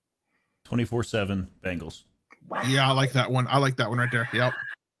 24-7 Bengals. Wow. Yeah, I like that one. I like that one right there. Yep.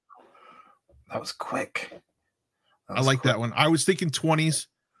 That was quick. I like that one. I was thinking 20s.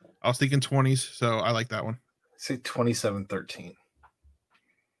 So I like that one. Say 27-13.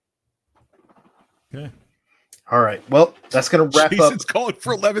 Okay. All right. Well, that's going to wrap Jason's calling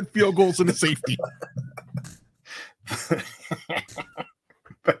for 11 field goals and a safety. up.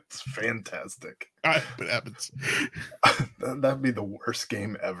 That's fantastic. It happens. That'd be the worst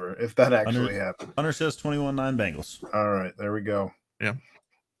game ever if that actually happened. Hunter says 21-9 Bengals. All right. There we go. Yeah.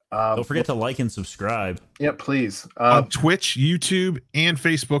 Don't forget to like and subscribe. Yeah, please. On Twitch, YouTube, and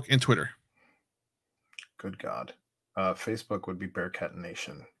Facebook and Twitter. Good God. Facebook would be Bearcat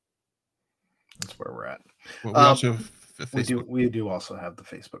Nation. That's where we're at. Well, we also have we do also have the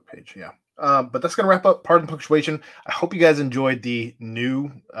Facebook page. Yeah. But that's going to wrap up Pardon Punctuation. I hope you guys enjoyed the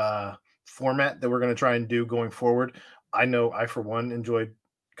new format that we're going to try and do going forward. I know I, for one, enjoyed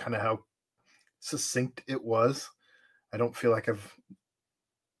kind of how succinct it was. I don't feel like I've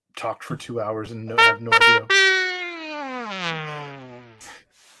talked for 2 hours and have no idea.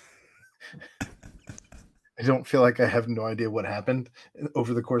 I don't feel like I have no idea what happened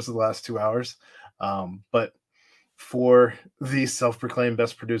over the course of the last 2 hours. But for the self-proclaimed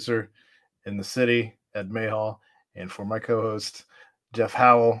best producer in the city, Ed Mayhall, and for my co-host, Jeff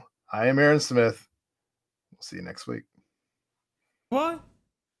Howell, I am Aaron Smith. We'll see you next week. What?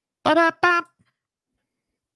 Ba-da-ba.